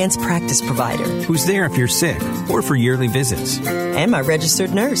 My advanced practice provider. Who's there if you're sick or for yearly visits. And my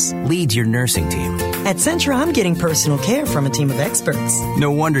registered nurse. Leads your nursing team. At Centra, I'm getting personal care from a team of experts.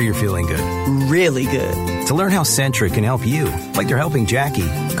 No wonder you're feeling good. Really good. To learn how Centra can help you, like they're helping Jackie,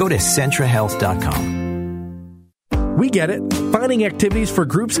 go to CentraHealth.com. We get it. Finding activities for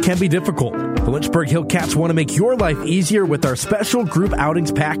groups can be difficult. The Lynchburg Hillcats want to make your life easier with our special group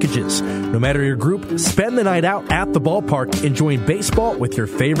outings packages. No matter your group, spend the night out at the ballpark enjoying baseball with your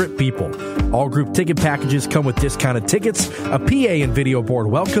favorite people. All group ticket packages come with discounted tickets, a PA and video board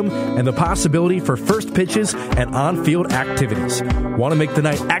welcome, and the possibility for first pitches and on-field activities. Want to make the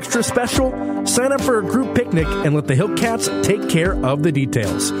night extra special? Sign up for a group picnic and let the Hillcats take care of the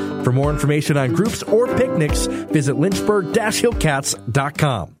details. For more information on groups or picnics, visit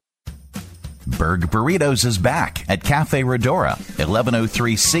lynchburg-hillcats.com. Berg Burritos is back at Cafe Redora,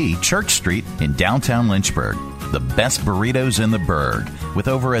 1103C Church Street in downtown Lynchburg. The best burritos in the Berg, with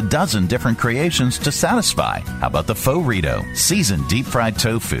over a dozen different creations to satisfy. How about the faux burrito? Seasoned deep-fried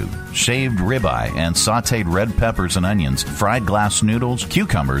tofu, shaved ribeye, and sautéed red peppers and onions, fried glass noodles,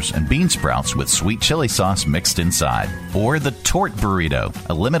 cucumbers, and bean sprouts with sweet chili sauce mixed inside. Or the Tort Burrito,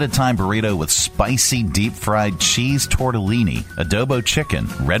 a limited-time burrito with spicy deep-fried cheese tortellini, adobo chicken,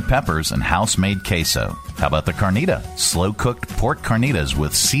 red peppers, and house-made queso. How about the carnita? Slow-cooked pork carnitas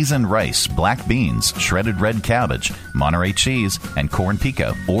with seasoned rice, black beans, shredded red cabbage, Monterey cheese, and corn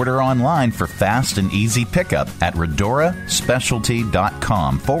pico. Order online for fast and easy pickup at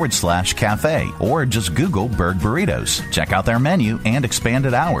redoraspecialty.com/cafe or just Google Berg Burritos. Check out their menu and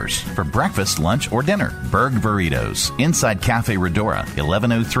expanded hours for breakfast, lunch, or dinner. Berg Burritos, inside Cafe Redora,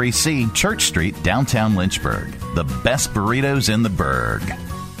 1103C Church Street, downtown Lynchburg. The best burritos in the Berg.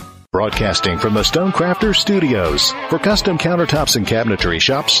 Broadcasting from the Stonecrafters Studios. For custom countertops and cabinetry,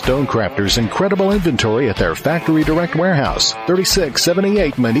 shop Stonecrafters' incredible inventory at their Factory Direct Warehouse,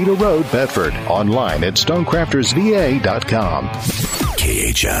 3678 Manita Road, Bedford. Online at stonecraftersva.com.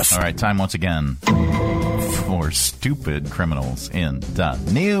 KHF. All right, time once again for stupid criminals in the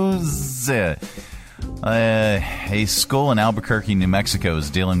news. A school in Albuquerque, New Mexico is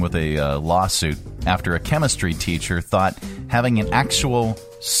dealing with a lawsuit after a chemistry teacher thought having an actual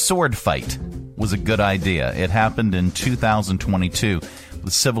sword fight was a good idea. It happened in 2022. The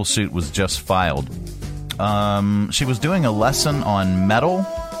civil suit was just filed. She was doing a lesson on metal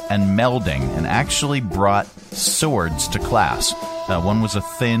and melding and actually brought swords to class. One was a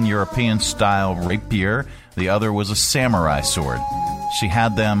thin European-style rapier. The other was a samurai sword. She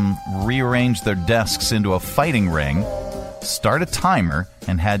had them rearrange their desks into a fighting ring, start a timer,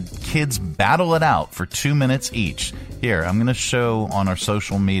 and had kids battle it out for 2 minutes each. Here, I'm going to show on our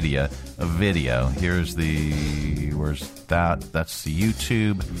social media a video. Where's that? That's the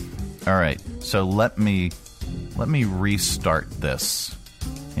YouTube. All right, so let me restart this.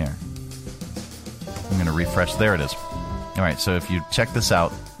 Here. I'm going to refresh. There it is. All right, so if you check this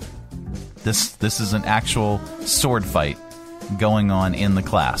out, this is an actual sword fight going on in the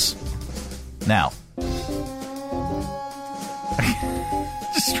class. Now,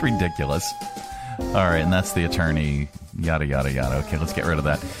 just ridiculous. All right, and that's the attorney, yada, yada, yada. Okay, let's get rid of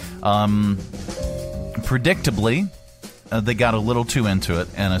that. Predictably, they got a little too into it,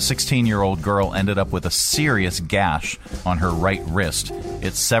 and a 16-year-old girl ended up with a serious gash on her right wrist.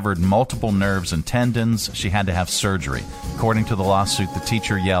 It severed multiple nerves and tendons. She had to have surgery. According to the lawsuit, the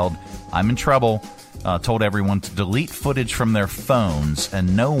teacher yelled, "I'm in trouble," told everyone to delete footage from their phones,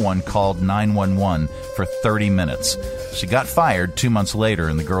 and no one called 911 for 30 minutes. She got fired 2 months later,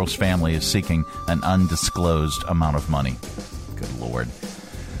 and the girl's family is seeking an undisclosed amount of money. Good Lord.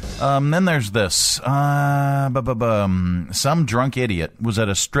 Then there's this. Some drunk idiot was at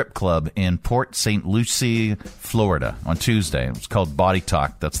a strip club in Port St. Lucie, Florida, on Tuesday. It was called Body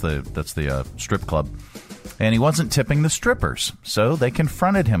Talk. That's the strip club. And he wasn't tipping the strippers, so they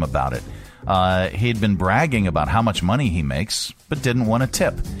confronted him about it. He'd been bragging about how much money he makes, but didn't want to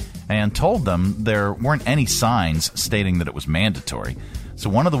tip, and told them there weren't any signs stating that it was mandatory. So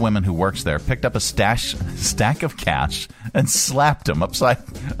one of the women who works there picked up a stack of cash and slapped him upside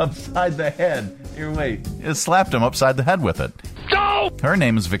the head. Here, wait. It slapped him upside the head with it. No! Her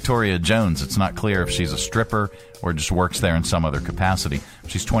name is Victoria Jones. It's not clear if she's a stripper or just works there in some other capacity.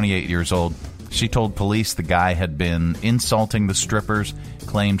 She's 28 years old. She told police the guy had been insulting the strippers,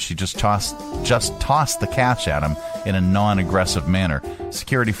 claimed she just tossed the cash at him in a non-aggressive manner.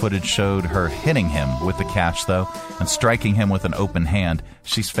 Security footage showed her hitting him with the cash, though, and striking him with an open hand.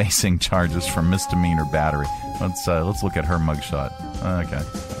 She's facing charges for misdemeanor battery. Let's look at her mugshot. Okay.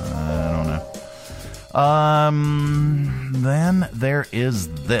 I don't know. Then there is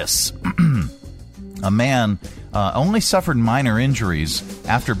this. A man only suffered minor injuries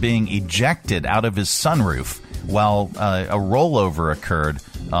after being ejected out of his sunroof while a rollover occurred.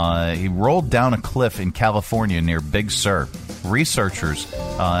 He rolled down a cliff in California near Big Sur. Researchers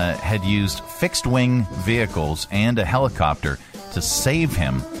had used fixed-wing vehicles and a helicopter to save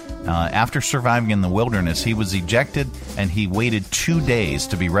him. After surviving in the wilderness, he was ejected, and he waited 2 days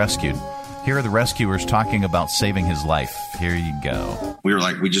to be rescued. Here are the rescuers talking about saving his life. Here you go. We were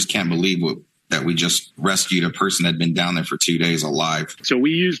like, we just can't believe that we just rescued a person that had been down there for 2 days alive. So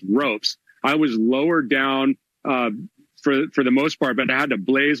we used ropes. I was lowered down for the most part, but I had to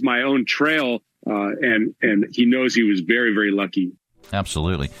blaze my own trail, and he knows he was very, very lucky.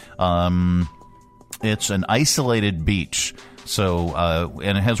 Absolutely. It's an isolated beach, so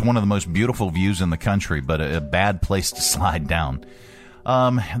and it has one of the most beautiful views in the country, but a bad place to slide down.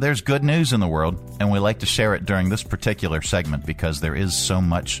 There's good news in the world, and we like to share it during this particular segment because there is so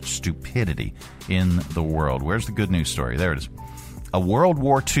much stupidity in the world. Where's the good news story? There it is. A World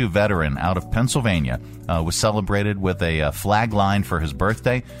War II veteran out of Pennsylvania was celebrated with a flag line for his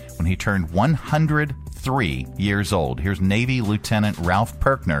birthday when he turned 103 years old. Here's Navy Lieutenant Ralph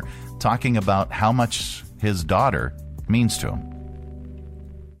Perkner talking about how much his daughter means to him.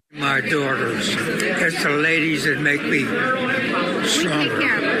 My daughters, it's the ladies that make me stronger.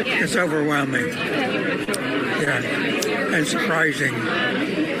 It's overwhelming. Yeah, and surprising.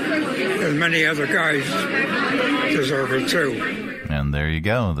 As many other guys deserve it too. And there you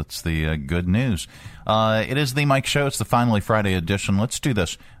go. That's the good news. It is the Mike Show. It's the Finally Friday edition. Let's do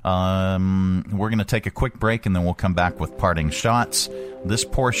this. We're going to take a quick break, and then we'll come back with parting shots. This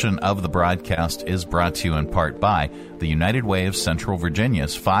portion of the broadcast is brought to you in part by the United Way of Central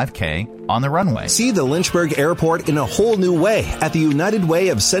Virginia's 5K on the Runway. See the Lynchburg Airport in a whole new way at the United Way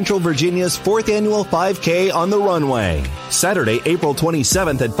of Central Virginia's 4th Annual 5K on the Runway. Saturday, April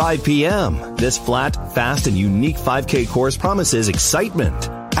 27th at 5 p.m. This flat, fast, and unique 5K course promises excitement.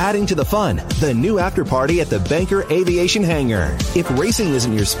 Adding to the fun, the new after party at the Banker Aviation Hangar. If racing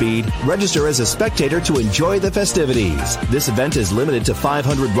isn't your speed, register as a spectator to enjoy the festivities. This event is limited to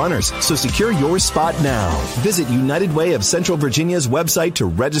 500 runners, so secure your spot now. Visit United Way of Central Virginia's website to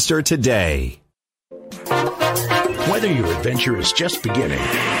register today. Whether your adventure is just beginning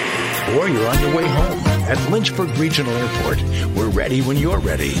or you're on your way home, at Lynchburg Regional Airport, we're ready when you're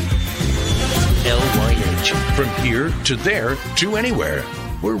ready. LYH. From here to there to anywhere.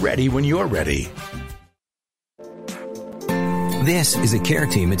 We're ready when you're ready. This is a care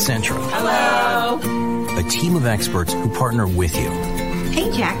team at Central. Hello. A team of experts who partner with you.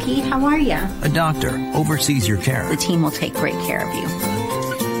 Hey, Jackie, how are you? A doctor oversees your care. The team will take great care of you.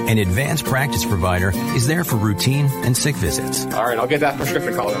 An advanced practice provider is there for routine and sick visits. All right, I'll get that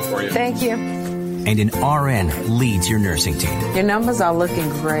prescription called in for you. Thank you. And an RN leads your nursing team. Your numbers are looking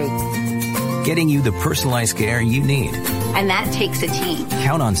great. Getting you the personalized care you need. And that takes a team.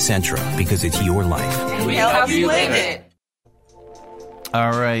 Count on Centra because it's your life. And we help you live it.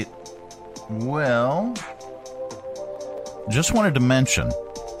 All right. Well, just wanted to mention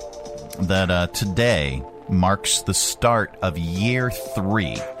that today marks the start of year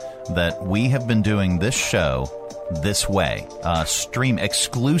 3 that we have been doing this show this way,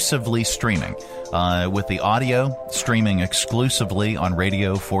 exclusively streaming, with the audio streaming exclusively on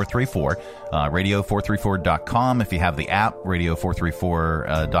Radio 434, radio434.com if you have the app,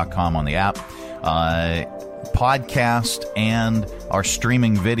 radio434.com on the app, podcast, and our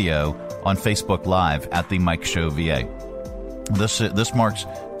streaming video on Facebook Live at the Mike Show VA. This marks,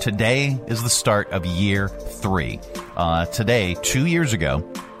 today is the start of year 3. Today, 2 years ago,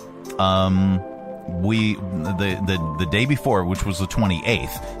 the day before, which was the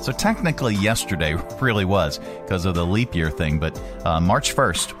 28th, so technically yesterday really was because of the leap year thing, but March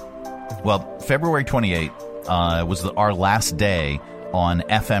 1st, well, February 28th was our last day on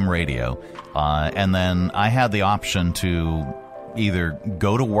FM radio, and then I had the option to either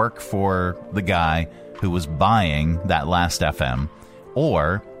go to work for the guy who was buying that last FM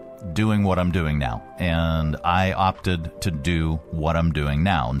or doing what I'm doing now. And I opted to do what I'm doing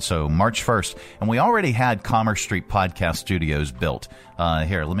now. And so March 1st, and we already had Commerce Street Podcast Studios built.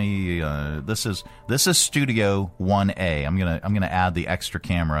 Here, let me, this is Studio 1A. I'm going to add the extra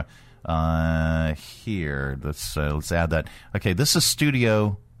camera here. Let's add that. Okay, this is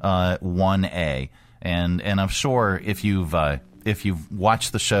Studio 1A. And I'm sure if you've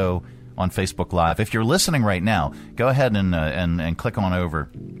watched the show on Facebook Live, if you're listening right now, go ahead and click on over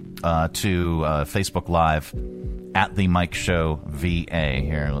to Facebook Live at the Mike Show VA.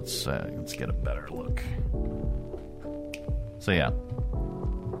 Here, let's get a better look. So yeah.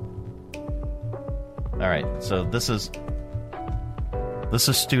 All right. So this is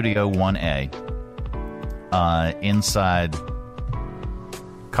Studio 1A inside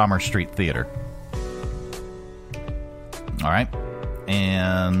Commerce Street Theater. All right.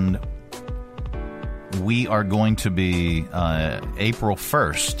 And we are going to be, April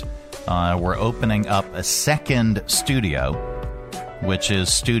 1st, we're opening up a second studio, which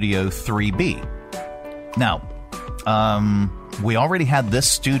is Studio 3B. Now, we already had this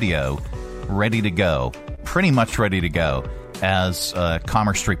studio ready to go, pretty much ready to go, as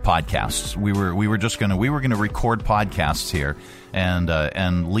Commerce Street Podcasts. We were going to record podcasts here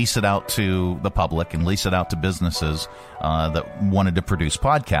and lease it out to the public and lease it out to businesses that wanted to produce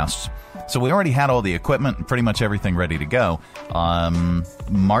podcasts. So we already had all the equipment and pretty much everything ready to go.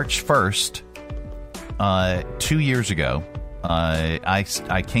 March 1st, 2 years ago,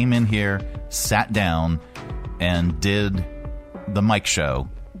 I came in here, sat down, and did the Mike Show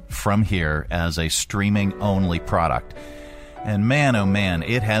from here as a streaming-only product. And man, oh man,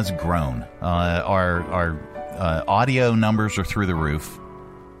 it has grown. Our audio numbers are through the roof.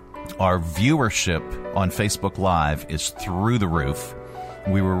 Our viewership on Facebook Live is through the roof.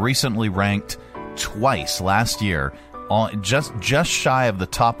 We were recently ranked twice last year, just shy of the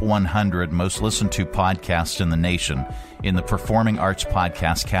top 100 most listened to podcasts in the nation in the performing arts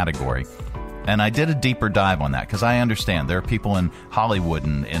podcast category. And I did a deeper dive on that because I understand there are people in Hollywood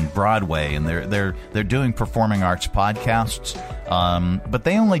and Broadway, and they're doing performing arts podcasts, but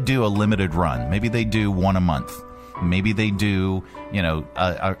they only do a limited run. Maybe they do one a month. Maybe they do,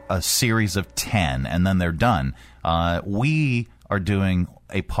 a series of 10, and then they're done. We are doing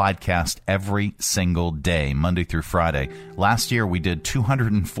a podcast every single day, Monday through Friday. Last year, we did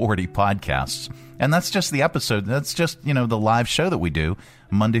 240 podcasts, and that's just the episode. That's just, the live show that we do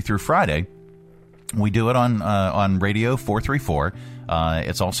Monday through Friday. We do it on Radio 434.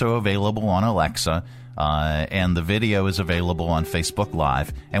 It's also available on Alexa, and the video is available on Facebook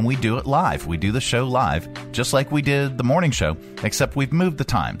Live. And we do it live. We do the show live, just like we did the morning show, except we've moved the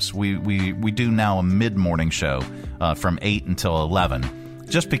times. We do now a mid-morning show from 8 until 11.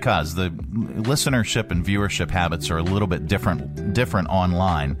 Just because the listenership and viewership habits are a little bit different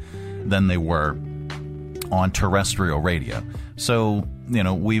online than they were on terrestrial radio. So,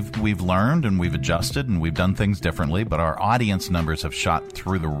 we've learned and we've adjusted and we've done things differently, but our audience numbers have shot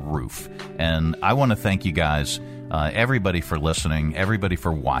through the roof. And I want to thank you guys everybody for listening, everybody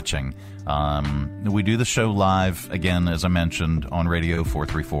for watching. We do the show live, again, as I mentioned, on Radio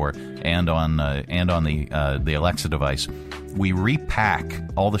 434 and on the Alexa device. We repack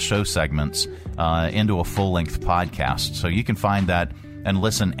all the show segments into a full-length podcast, so you can find that and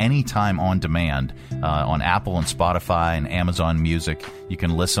listen anytime on demand on Apple and Spotify and Amazon Music. You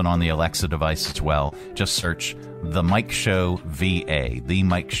can listen on the Alexa device as well. Just search The Mike Show VA, The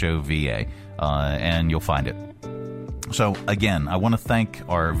Mike Show VA, and you'll find it. So, again, I want to thank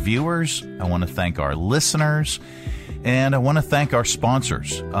our viewers, I want to thank our listeners, and I want to thank our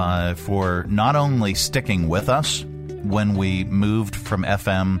sponsors for not only sticking with us when we moved from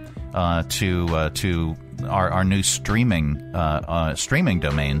FM to our new streaming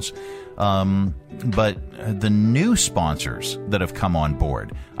domains, but the new sponsors that have come on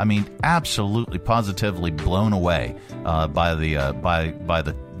board. I mean, absolutely, positively blown away by the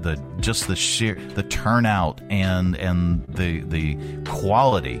turnout and the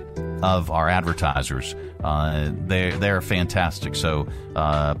quality of our advertisers. They're fantastic. So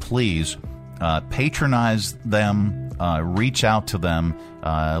please patronize them. Reach out to them.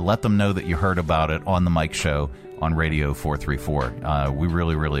 Let them know that you heard about it on the Mike Show on Radio 434. We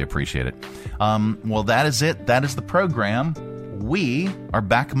really, really appreciate it. Well, that is it. That is the program. We are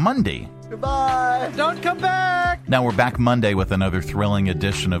back Monday. Goodbye. Don't come back. Now we're back Monday with another thrilling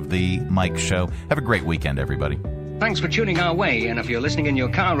edition of the Mike Show. Have a great weekend, everybody. Thanks for tuning our way, and if you're listening in your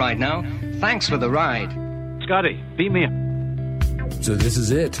car right now, thanks for the ride. Scotty, beat me up. So this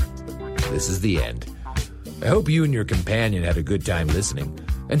is it. This is the end. I hope you and your companion had a good time listening.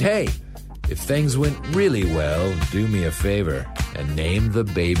 And hey, if things went really well, do me a favor and name the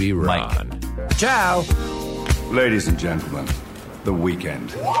baby Ron. Mike. Ciao. Ladies and gentlemen, the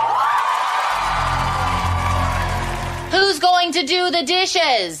weekend. Who's going to do the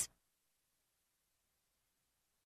dishes?